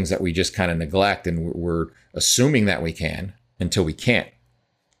things that we just kind of neglect, and we're assuming that we can until we can't.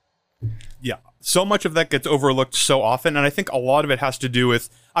 Yeah. So much of that gets overlooked so often. And I think a lot of it has to do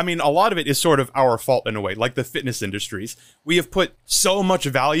with, a lot of it is sort of our fault in a way, like the fitness industries. We have put so much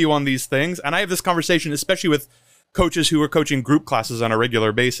value on these things. And I have this conversation, especially with coaches who are coaching group classes on a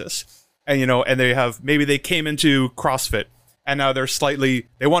regular basis. And, and maybe they came into CrossFit and now they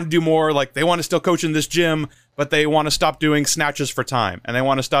want to do more, like they want to still coach in this gym, but they want to stop doing snatches for time. And they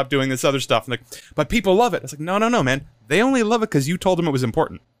want to stop doing this other stuff. And but people love it. It's like, no, man. They only love it because you told them it was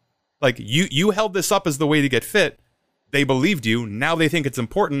important. Like you held this up as the way to get fit. They believed you. Now they think it's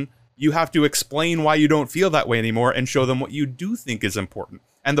important. You have to explain why you don't feel that way anymore and show them what you do think is important.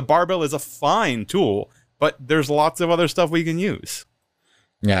 And the barbell is a fine tool, but there's lots of other stuff we can use.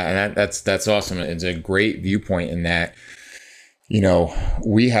 Yeah, and that's awesome. It's a great viewpoint in that,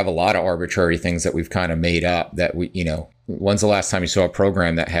 we have a lot of arbitrary things that we've kind of made up that when's the last time you saw a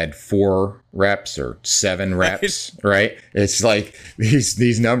program that had 4 reps or 7 reps, right? It's like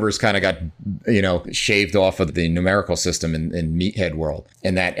these numbers kind of got, shaved off of the numerical system in meathead world,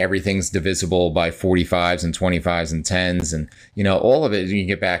 and that everything's divisible by 45s and 25s and 10s. And, all of it,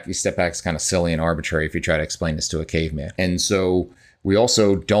 you step back, it's kind of silly and arbitrary if you try to explain this to a caveman. And so we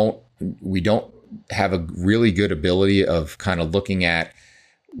also don't have a really good ability of kind of looking at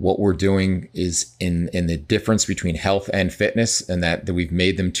what we're doing is in the difference between health and fitness, and that we've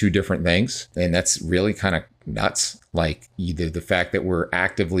made them 2 different things. And that's really kind of nuts. Like either the fact that we're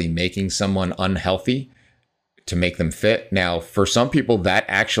actively making someone unhealthy to make them fit. Now, for some people, that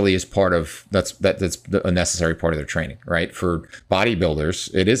actually is that's a necessary part of their training, right? For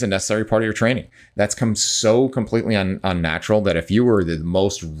bodybuilders, it is a necessary part of your training. That's come so completely unnatural that if you were the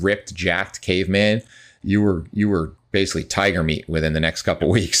most ripped, jacked caveman, you were basically tiger meat within the next couple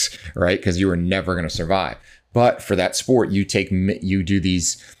of weeks, right? Because you were never going to survive. But for that sport, you do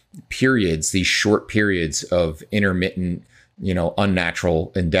these periods, these short periods of intermittent,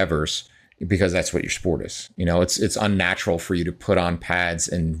 unnatural endeavors, because that's what your sport is. It's unnatural for you to put on pads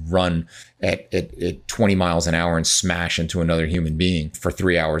and run at 20 miles an hour and smash into another human being for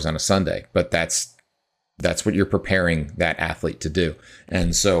 3 hours on a Sunday. But that's what you're preparing that athlete to do.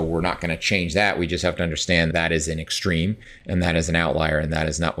 And so we're not going to change that. We just have to understand that is an extreme and that is an outlier. And that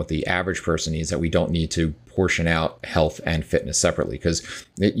is not what the average person needs, that we don't need to portion out health and fitness separately. Because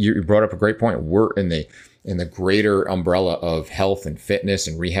you brought up a great point. We're in the greater umbrella of health and fitness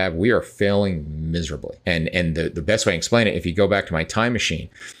and rehab, we are failing miserably. And the best way to explain it, if you go back to my time machine,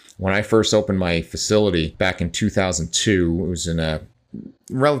 when I first opened my facility back in 2002, it was in a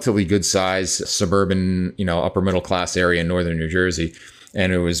relatively good size suburban, upper middle class area in northern New Jersey.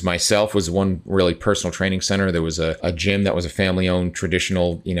 And it was myself was one really personal training center. There was a gym that was a family owned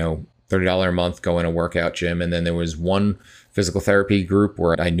traditional, $30 a month go in a workout gym. And then there was one physical therapy group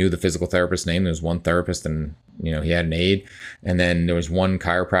where I knew the physical therapist's name. There was one therapist and, he had an aide. And then there was one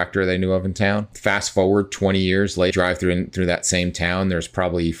chiropractor they knew of in town. Fast forward 20 years later, drive through that same town. There's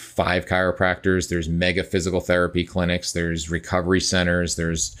probably 5 chiropractors. There's mega physical therapy clinics. There's recovery centers.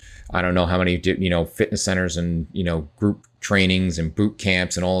 There's, I don't know how many, fitness centers and, group trainings and boot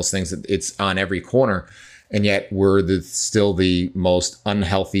camps and all those things. It's on every corner. And yet we're still the most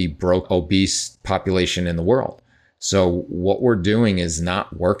unhealthy, broke, obese population in the world. So what we're doing is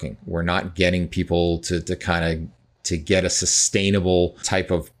not working. We're not getting people to get a sustainable type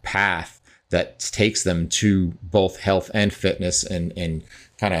of path that takes them to both health and fitness and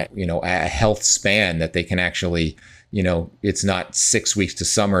kind of, a health span that they can actually, it's not 6 weeks to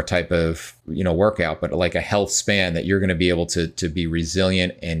summer type of, workout, but like a health span that you're going to be able to be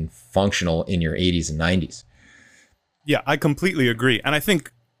resilient and functional in your 80s and 90s. Yeah, I completely agree. And I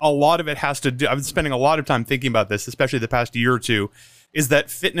think a lot of it has to do, I've been spending a lot of time thinking about this, especially the past year or two, is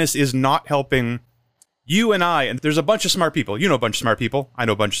that fitness is not helping you and I. And there's a bunch of smart people. You know a bunch of smart people. I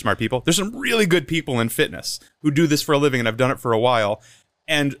know a bunch of smart people. There's some really good people in fitness who do this for a living and have done it for a while.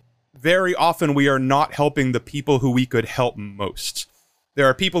 And very often we are not helping the people who we could help most. There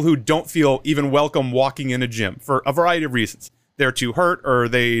are people who don't feel even welcome walking in a gym for a variety of reasons. They're too hurt, or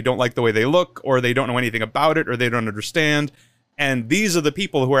they don't like the way they look, or they don't know anything about it, or they don't understand. And these are the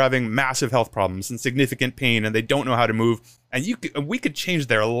people who are having massive health problems and significant pain, and they don't know how to move. And we could change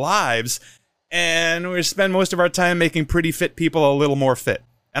their lives, and we spend most of our time making pretty fit people a little more fit.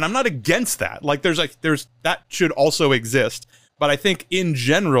 And I'm not against that. Like there's that should also exist. But I think in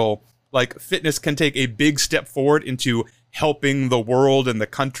general, like fitness can take a big step forward into helping the world and the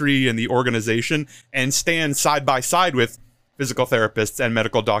country and the organization, and stand side by side with physical therapists and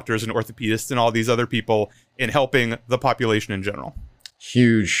medical doctors and orthopedists and all these other people in helping the population in general.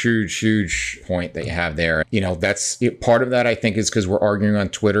 Huge point that you have there. That's part of that, I think, is because we're arguing on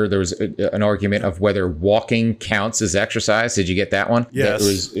Twitter. There was an argument of whether walking counts as exercise. Did you get that one?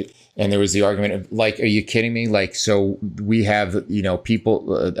 Yes. And there was the argument of like, are you kidding me? Like, so we have,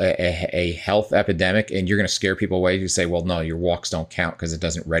 people, a health epidemic, and you're going to scare people away. You say, well, no, your walks don't count because it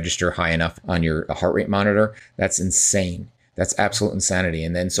doesn't register high enough on your heart rate monitor. That's insane. That's absolute insanity.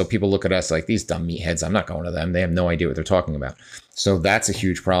 And then so people look at us like these dumb meatheads. I'm not going to them. They have no idea what they're talking about. So that's a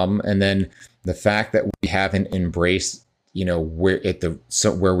huge problem. And then the fact that we haven't embraced,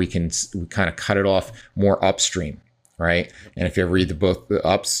 where we kind of cut it off more upstream, right? And if you ever read the book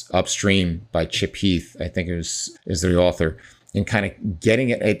Upstream by Chip Heath, I think is the author, and kind of getting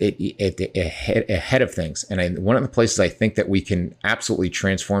it ahead of things. And one of the places I think that we can absolutely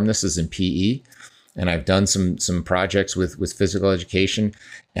transform this is in PE. And I've done some projects with physical education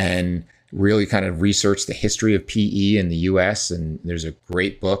and really kind of researched the history of PE in the US. And there's a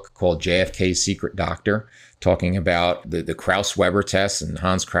great book called JFK's Secret Doctor, talking about the Krauss-Weber test and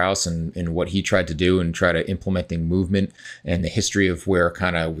Hans Krauss and what he tried to do and try to implementing movement, and the history of where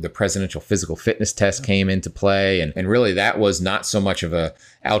kind of the presidential physical fitness test came into play. And really that was not so much of a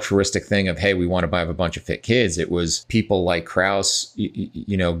altruistic thing of, hey, we want to have a bunch of fit kids. It was people like Krauss,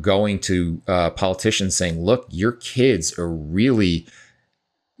 going to politicians saying, look, your kids are really,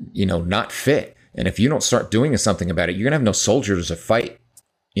 not fit. And if you don't start doing something about it, you're going to have no soldiers to fight,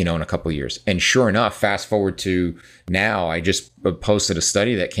 in a couple of years. And sure enough, fast forward to now, I just posted a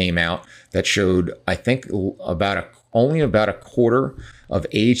study that came out that showed, I think, only about a quarter of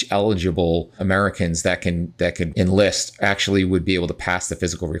age eligible Americans that could enlist actually would be able to pass the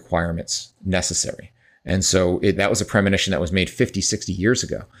physical requirements necessary. And so that was a premonition that was made 50, 60 years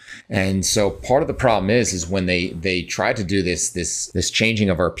ago. And so part of the problem is when they tried to do this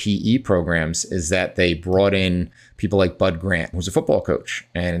changing of our PE programs, is that they brought in people like Bud Grant, who was a football coach.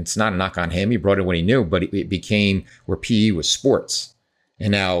 And it's not a knock on him. He brought in what he knew, but it became where PE was sports.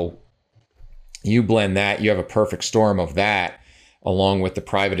 And now you blend that, you have a perfect storm of that, along with the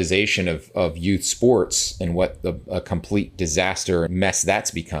privatization of youth sports and what a complete disaster mess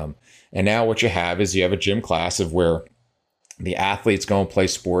that's become. And now what you have is you have a gym class of where the athletes go and play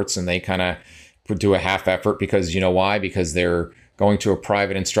sports, and they kind of do a half effort because you know why? Because they're going to a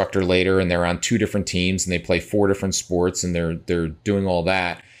private instructor later, and they're on 2 different teams, and they play 4 different sports, and they're doing all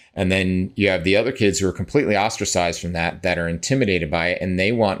that. And then you have the other kids who are completely ostracized from that are intimidated by it, and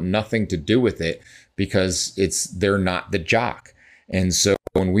they want nothing to do with it because they're not the jock. And so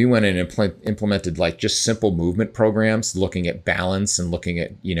when we went in and implemented like just simple movement programs, looking at balance and looking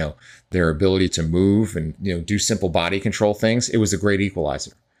at, their ability to move and, do simple body control things, it was a great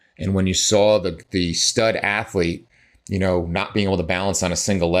equalizer. And when you saw the stud athlete, not being able to balance on a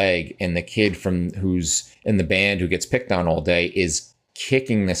single leg, and the kid who's in the band who gets picked on all day is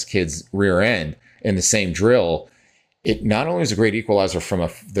kicking this kid's rear end in the same drill, it not only is a great equalizer from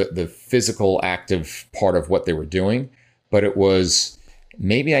the physical active part of what they were doing, but it was,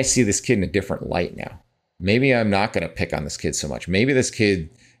 maybe I see this kid in a different light now. Maybe I'm not going to pick on this kid so much. Maybe this kid,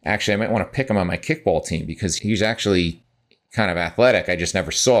 actually, I might want to pick him on my kickball team because he's actually kind of athletic. I just never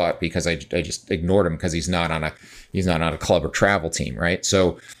saw it because I just ignored him because he's not on a club or travel team, right?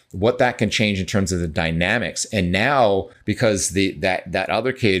 So what that can change in terms of the dynamics. And now, because that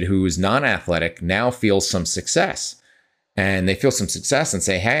other kid who is non-athletic now feels some success, and they feel some success and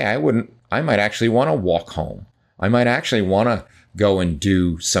say, hey, I might actually want to walk home. I might actually want to go and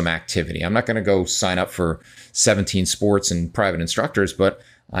do some activity. I'm not going to go sign up for 17 sports and private instructors, but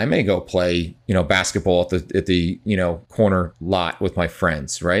I may go play, basketball at the corner lot with my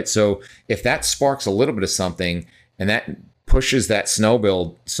friends, right? So if that sparks a little bit of something and that pushes that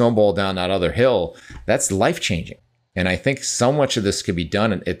snowball down that other hill, that's life-changing. And I think so much of this could be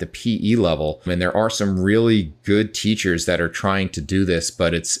done at the PE level. And there are some really good teachers that are trying to do this,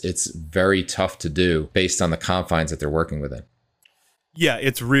 but it's very tough to do based on the confines that they're working within. Yeah,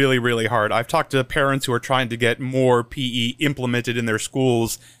 it's really, really hard. I've talked to parents who are trying to get more PE implemented in their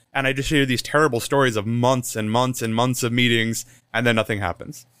schools, and I just hear these terrible stories of months and months and months of meetings, and then nothing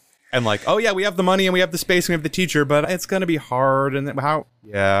happens. And like, oh yeah, we have the money and we have the space and we have the teacher, but it's going to be hard. And how?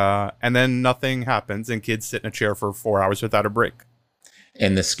 Yeah. And then nothing happens and kids sit in a chair for 4 hours without a break.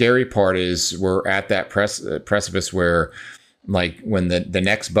 And the scary part is we're at that precipice where, like, when the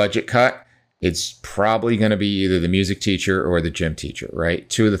next budget cut, it's probably going to be either the music teacher or the gym teacher, right?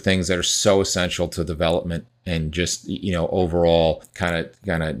 Two of the things that are so essential to development and just, overall kind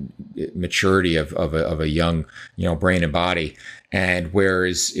of maturity of a young, brain and body. And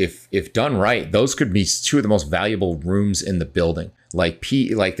whereas if done right, those could be two of the most valuable rooms in the building. Like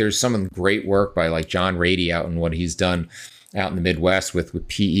there's some great work by like John Rady out and what he's done out in the Midwest with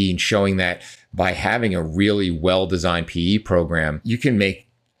PE, and showing that by having a really well-designed PE program, you can make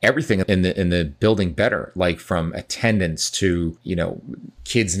everything in the building better, like from attendance to,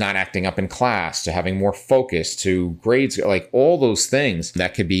 kids not acting up in class, to having more focus, to grades, like all those things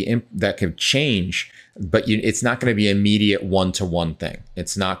that could change. But it's not going to be immediate one-to-one thing.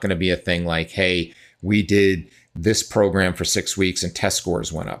 It's not going to be a thing like, hey, we did this program for 6 weeks and test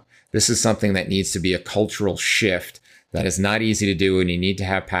scores went up. This is something that needs to be a cultural shift that is not easy to do, and you need to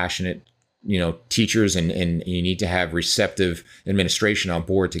have passionate teachers and you need to have receptive administration on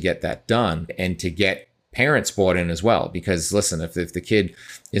board to get that done, and to get parents bought in as well. Because listen, if the kid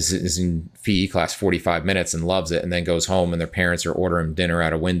is in PE class 45 minutes and loves it, and then goes home and their parents are ordering dinner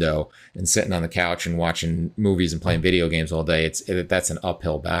out a window and sitting on the couch and watching movies and playing video games all day, that's an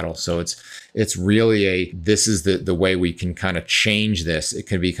uphill battle. So it's really this is the way we can kind of change this. It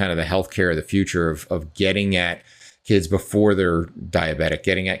can be kind of the healthcare of the future of getting at kids before they're diabetic,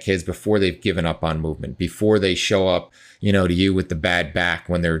 getting at kids before they've given up on movement, before they show up, to you with the bad back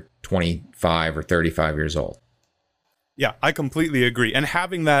when they're 25 or 35 years old. Yeah, I completely agree. And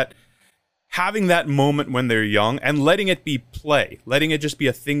having that moment when they're young and letting it be play, letting it just be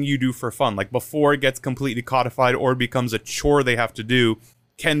a thing you do for fun, like before it gets completely codified or becomes a chore they have to do,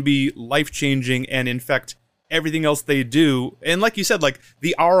 can be life-changing and infect everything else they do. And like you said, like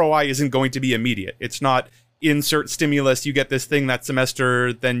the ROI isn't going to be immediate. It's not insert stimulus, you get this thing that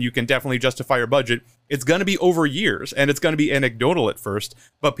semester, then you can definitely justify your budget. It's going to be over years, and it's going to be anecdotal at first,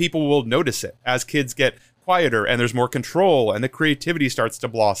 but people will notice it as kids get quieter and there's more control and the creativity starts to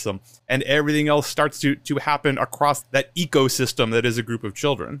blossom and everything else starts to happen across that ecosystem that is a group of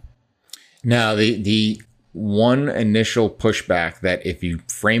children. Now, the one initial pushback that, if you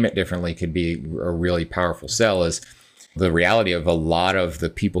frame it differently, could be a really powerful sell is the reality of a lot of the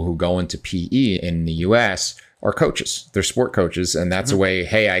people who go into PE in the US are coaches. They're sport coaches. And that's a way,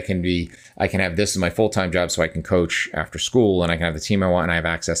 hey, I can have this as my full-time job so I can coach after school and I can have the team I want and I have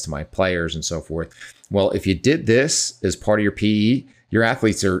access to my players and so forth. Well, if you did this as part of your PE, your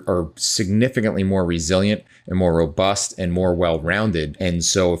athletes are significantly more resilient and more robust and more well-rounded. And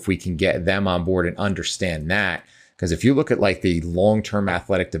so if we can get them on board and understand that, because if you look at like the long-term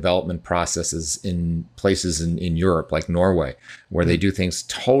athletic development processes in places in Europe, like Norway, where they do things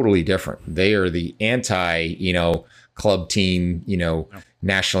totally different. They are the anti, club team,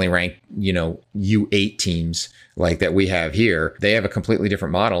 nationally ranked, U8 teams like that we have here. They have a completely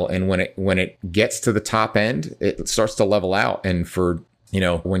different model. And when it gets to the top end, it starts to level out. And for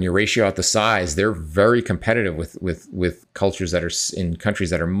when you ratio out the size, they're very competitive with cultures that are in countries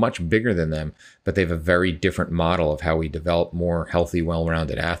that are much bigger than them, but they have a very different model of how we develop more healthy,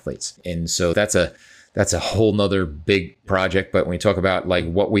 well-rounded athletes. And so that's a whole nother big project. But when we talk about like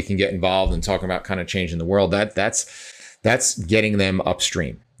what we can get involved and talking about kind of changing the world, that's getting them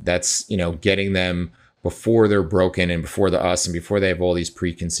upstream. That's, getting them before they're broken and before the us and before they have all these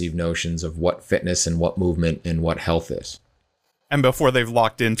preconceived notions of what fitness and what movement and what health is. And before they've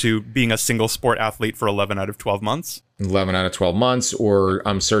locked into being a single sport athlete for 11 out of 12 months? 11 out of 12 months, or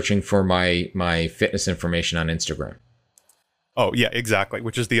I'm searching for my fitness information on Instagram. Oh, yeah, exactly.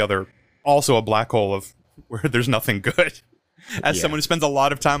 Which is the other, also a black hole of where there's nothing good. As someone who spends a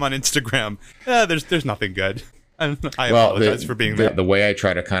lot of time on Instagram, there's nothing good. And I apologize for being there. The way I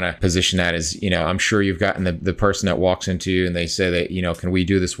try to kind of position that is, I'm sure you've gotten the person that walks into you and they say that, can we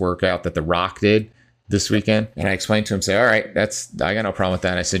do this workout that The Rock did? this weekend. And I explained to him, say, all right, I got no problem with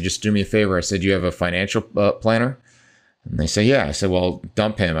that. I said, just do me a favor. I said, you have a financial planner? And they say, yeah. I said, well,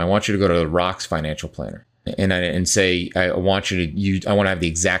 dump him. I want you to go to the Rock's financial planner and say, I want to have the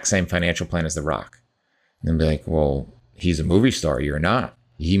exact same financial plan as the Rock. And be like, well, he's a movie star. You're not.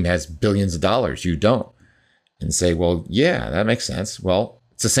 He has billions of dollars. You don't. And say, well, yeah, that makes sense. Well,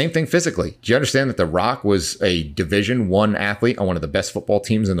 it's the same thing physically. Do you understand that The Rock was a Division I athlete on one of the best football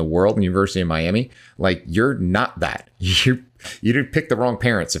teams in the world, the University of Miami? Like, you're not that. You didn't pick the wrong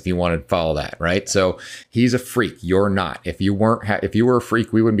parents if you wanted to follow that, right? So he's a freak. You're not. If you were a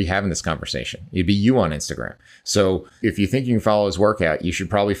freak, we wouldn't be having this conversation. It'd be you on Instagram. So if you think you can follow his workout, you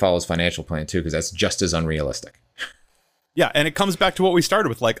should probably follow his financial plan too, because that's just as unrealistic. Yeah, and it comes back to what we started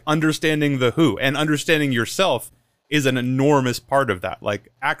with, like understanding the who, and understanding yourself is an enormous part of that. Like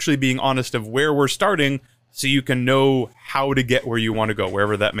actually being honest of where we're starting so you can know how to get where you want to go,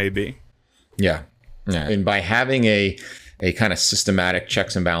 wherever that may be. Yeah. And by having a kind of systematic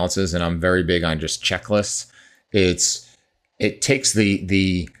checks and balances, and I'm very big on just checklists, it takes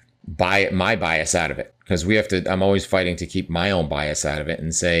my bias out of it. Because I'm always fighting to keep my own bias out of it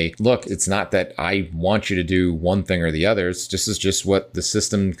and say, look, it's not that I want you to do one thing or the other. It's just what the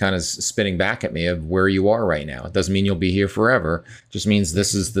system kind of spitting back at me of where you are right now. It doesn't mean you'll be here forever. It just means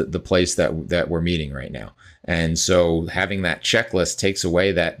this is the place that we're meeting right now. And so having that checklist takes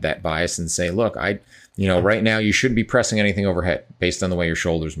away that bias and say, look, right now you shouldn't be pressing anything overhead based on the way your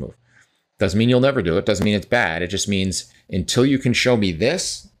shoulders move. Doesn't mean you'll never do it. Doesn't mean it's bad. It just means until you can show me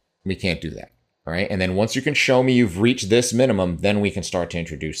this, we can't do that. All right. And then once you can show me you've reached this minimum, then we can start to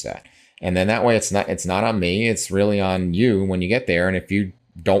introduce that. And then that way it's not on me. It's really on you when you get there. And if you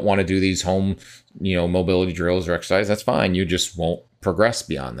don't want to do these home, mobility drills or exercise, that's fine. You just won't progress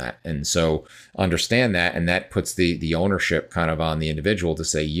beyond that. And so understand that. And that puts the ownership kind of on the individual to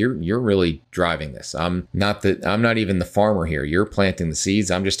say, you're really driving this. I'm not even the farmer here. You're planting the seeds.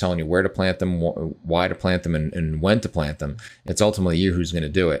 I'm just telling you where to plant them, why to plant them, and when to plant them. It's ultimately you who's going to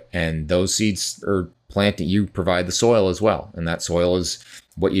do it. And those seeds are planting, you provide the soil as well. And that soil is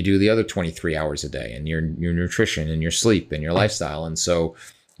what you do the other 23 hours a day, and your nutrition and your sleep and your lifestyle. And so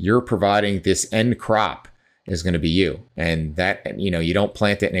you're providing this end crop is going to be you. And that, you don't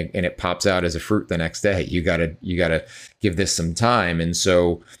plant it and it pops out as a fruit the next day. You gotta give this some time. And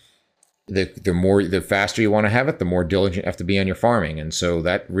so the faster you want to have it, the more diligent you have to be on your farming. And so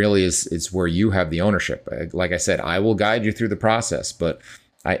that really is where you have the ownership. Like I said, I will guide you through the process, but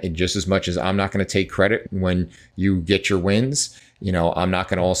just as much as I'm not going to take credit when you get your wins, I'm not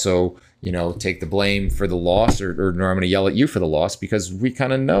going to also take the blame for the loss, or nor I'm going to yell at you for the loss, because we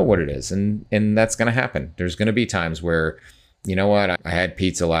kind of know what it is. And that's going to happen. There's going to be times where, you know what, I had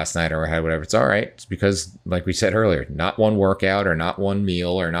pizza last night or I had whatever. It's all right. It's because, like we said earlier, not one workout or not one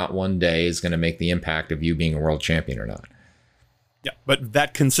meal or not one day is going to make the impact of you being a world champion or not. Yeah, but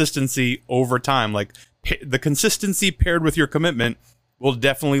that consistency over time, like the consistency paired with your commitment will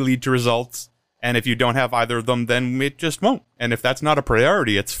definitely lead to results. And if you don't have either of them, then it just won't. And if that's not a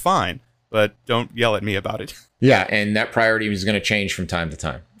priority, it's fine. But don't yell at me about it. Yeah, and that priority is going to change from time to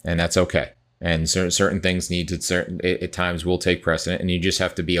time, and that's okay. And certain things at times will take precedent, and you just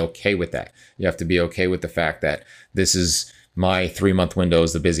have to be okay with that. You have to be okay with the fact that this is my 3-month window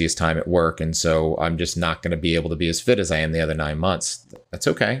is the busiest time at work, and so I'm just not going to be able to be as fit as I am the other 9 months. That's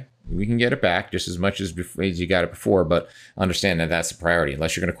okay. We can get it back just as much as you got it before, but understand that that's a priority.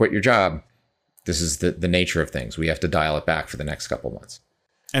 Unless you're going to quit your job, this is the nature of things. We have to dial it back for the next couple months.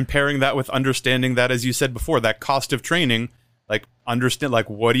 And pairing that with understanding that, as you said before, that cost of training, like understand, like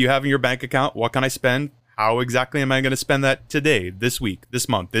what do you have in your bank account? What can I spend? How exactly am I going to spend that today, this week, this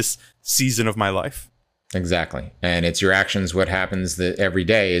month, this season of my life? Exactly. And it's your actions. What happens every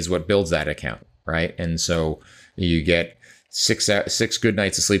day is what builds that account, right? And so you get six good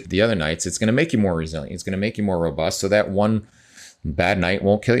nights of sleep the other nights. It's going to make you more resilient. It's going to make you more robust. So that one bad night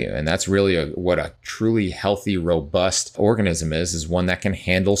won't kill you. And that's really what a truly healthy, robust organism is one that can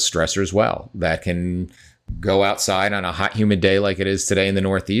handle stressors well, that can go outside on a hot, humid day like it is today in the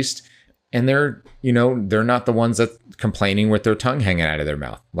Northeast. And they're not the ones that complaining with their tongue hanging out of their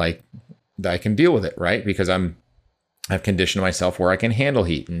mouth. Like, I can deal with it, right? Because I've conditioned myself where I can handle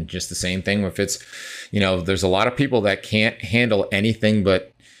heat. And just the same thing if it's, there's a lot of people that can't handle anything but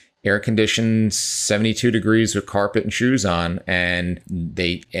air conditioned 72 degrees with carpet and shoes on, and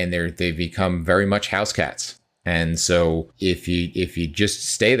they become very much house cats. And so if you just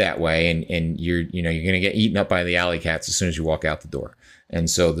stay that way, and you're going to get eaten up by the alley cats as soon as you walk out the door. And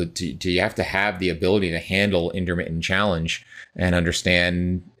so you have to have the ability to handle intermittent challenge and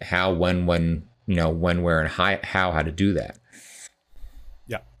understand how, when, where, and how to do that.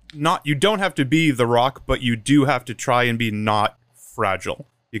 Yeah. you don't have to be The Rock, but you do have to try and be not fragile,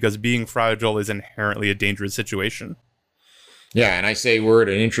 because being fragile is inherently a dangerous situation. Yeah, and I say we're at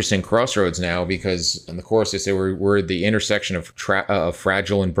an interesting crossroads now, because in the course they say we're at the intersection of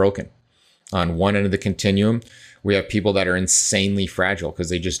fragile and broken. On one end of the continuum, we have people that are insanely fragile because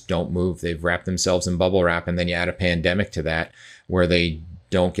they just don't move. They've wrapped themselves in bubble wrap, and then you add a pandemic to that where they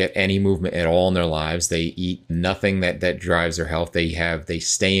don't get any movement at all in their lives. They eat nothing that drives their health. They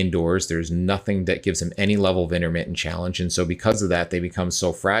stay indoors. There's nothing that gives them any level of intermittent challenge. And so because of that, they become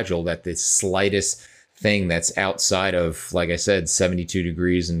so fragile that the slightest thing that's outside of, like I said, 72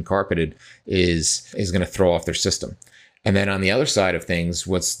 degrees and carpeted is going to throw off their system. And then on the other side of things,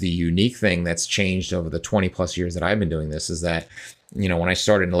 what's the unique thing that's changed over the 20 plus years that I've been doing this is that, when I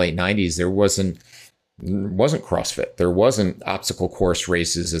started in the late 90s, there wasn't CrossFit. There wasn't obstacle course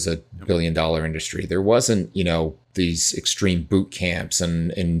races as a billion-dollar industry. There wasn't, these extreme boot camps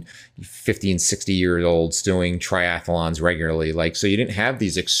and 50 and 60-year-olds doing triathlons regularly. So you didn't have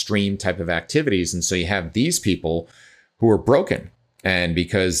these extreme type of activities. And so you have these people who are broken. And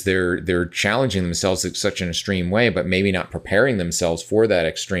because they're challenging themselves in such an extreme way, but maybe not preparing themselves for that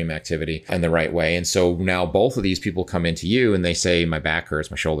extreme activity in the right way. And so now both of these people come into you and they say, my back hurts,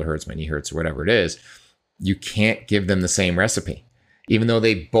 my shoulder hurts, my knee hurts, or whatever it is. You can't give them the same recipe. Even though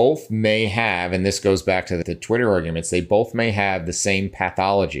they both may have, and this goes back to the Twitter arguments, they both may have the same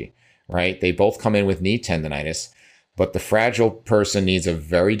pathology, right? They both come in with knee tendonitis, but the fragile person needs a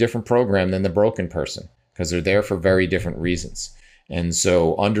very different program than the broken person because they're there for very different reasons. And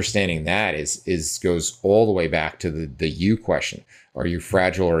so understanding that goes all the way back to the you question. Are you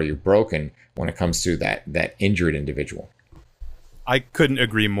fragile or are you broken when it comes to that injured individual? I couldn't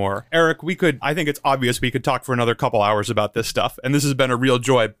agree more. Eric, I think it's obvious we could talk for another couple hours about this stuff, and this has been a real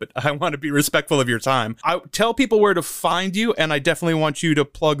joy, but I want to be respectful of your time. Tell people where to find you, and I definitely want you to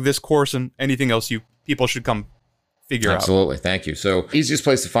plug this course and anything else people should come figure out. Absolutely. Thank you. So easiest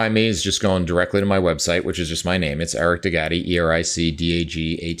place to find me is just going directly to my website, which is just my name. It's Eric Dagati,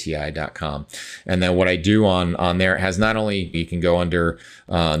 EricDagati.com. And then what I do on there has not only, you can go under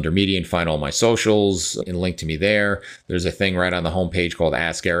media and find all my socials and link to me there. There's a thing right on the homepage called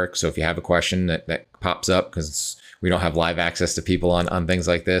Ask Eric. So if you have a question that pops up, because we don't have live access to people on things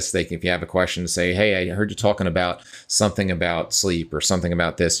like this, if you have a question, say, hey, I heard you talking about something about sleep or something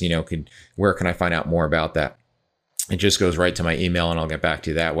about this, where can I find out more about that? It just goes right to my email and I'll get back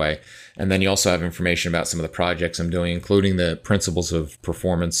to you that way. And then you also have information about some of the projects I'm doing, including the Principles of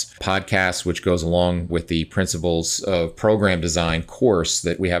Performance podcast, which goes along with the Principles of Program Design course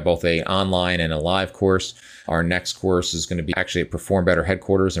that we have both an online and a live course. Our next course is going to be actually at Perform Better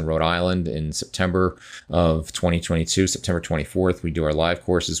headquarters in Rhode Island in September of 2022, September 24th. We do our live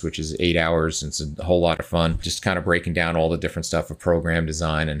courses, which is 8 hours. It's a whole lot of fun, just kind of breaking down all the different stuff of program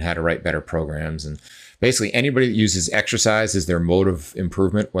design and how to write better programs. And basically, anybody that uses exercise as their mode of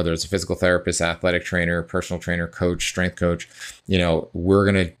improvement, whether it's a physical therapist, athletic trainer, personal trainer, coach, strength coach,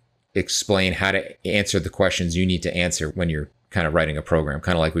 we're going to explain how to answer the questions you need to answer when you're kind of writing a program,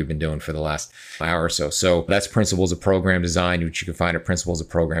 kind of like we've been doing for the last hour or so. So that's Principles of Program Design, which you can find at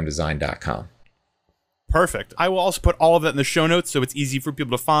principlesofprogramdesign.com. Perfect. I will also put all of that in the show notes so it's easy for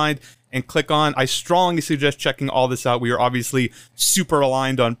people to find and click on. I strongly suggest checking all this out. We are obviously super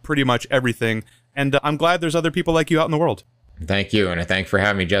aligned on pretty much everything. And I'm glad there's other people like you out in the world. Thank you. And I thank you for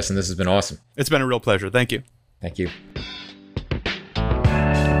having me, Justin. This has been awesome. It's been a real pleasure. Thank you. Thank you.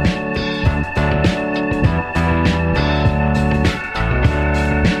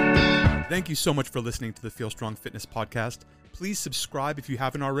 Thank you so much for listening to the Feel Strong Fitness Podcast. Please subscribe if you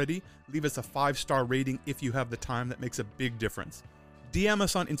haven't already. Leave us a 5-star rating if you have the time. That makes a big difference. DM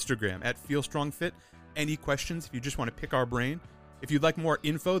us on Instagram at FeelStrongFit. Any questions if you just want to pick our brain. If you'd like more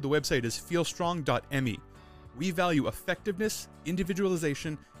info, the website is feelstrong.me. We value effectiveness,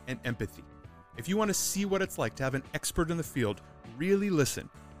 individualization, and empathy. If you want to see what it's like to have an expert in the field really listen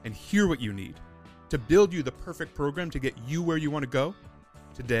and hear what you need to build you the perfect program to get you where you want to go,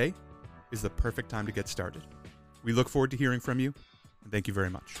 today is the perfect time to get started. We look forward to hearing from you, and thank you very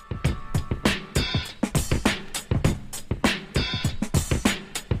much.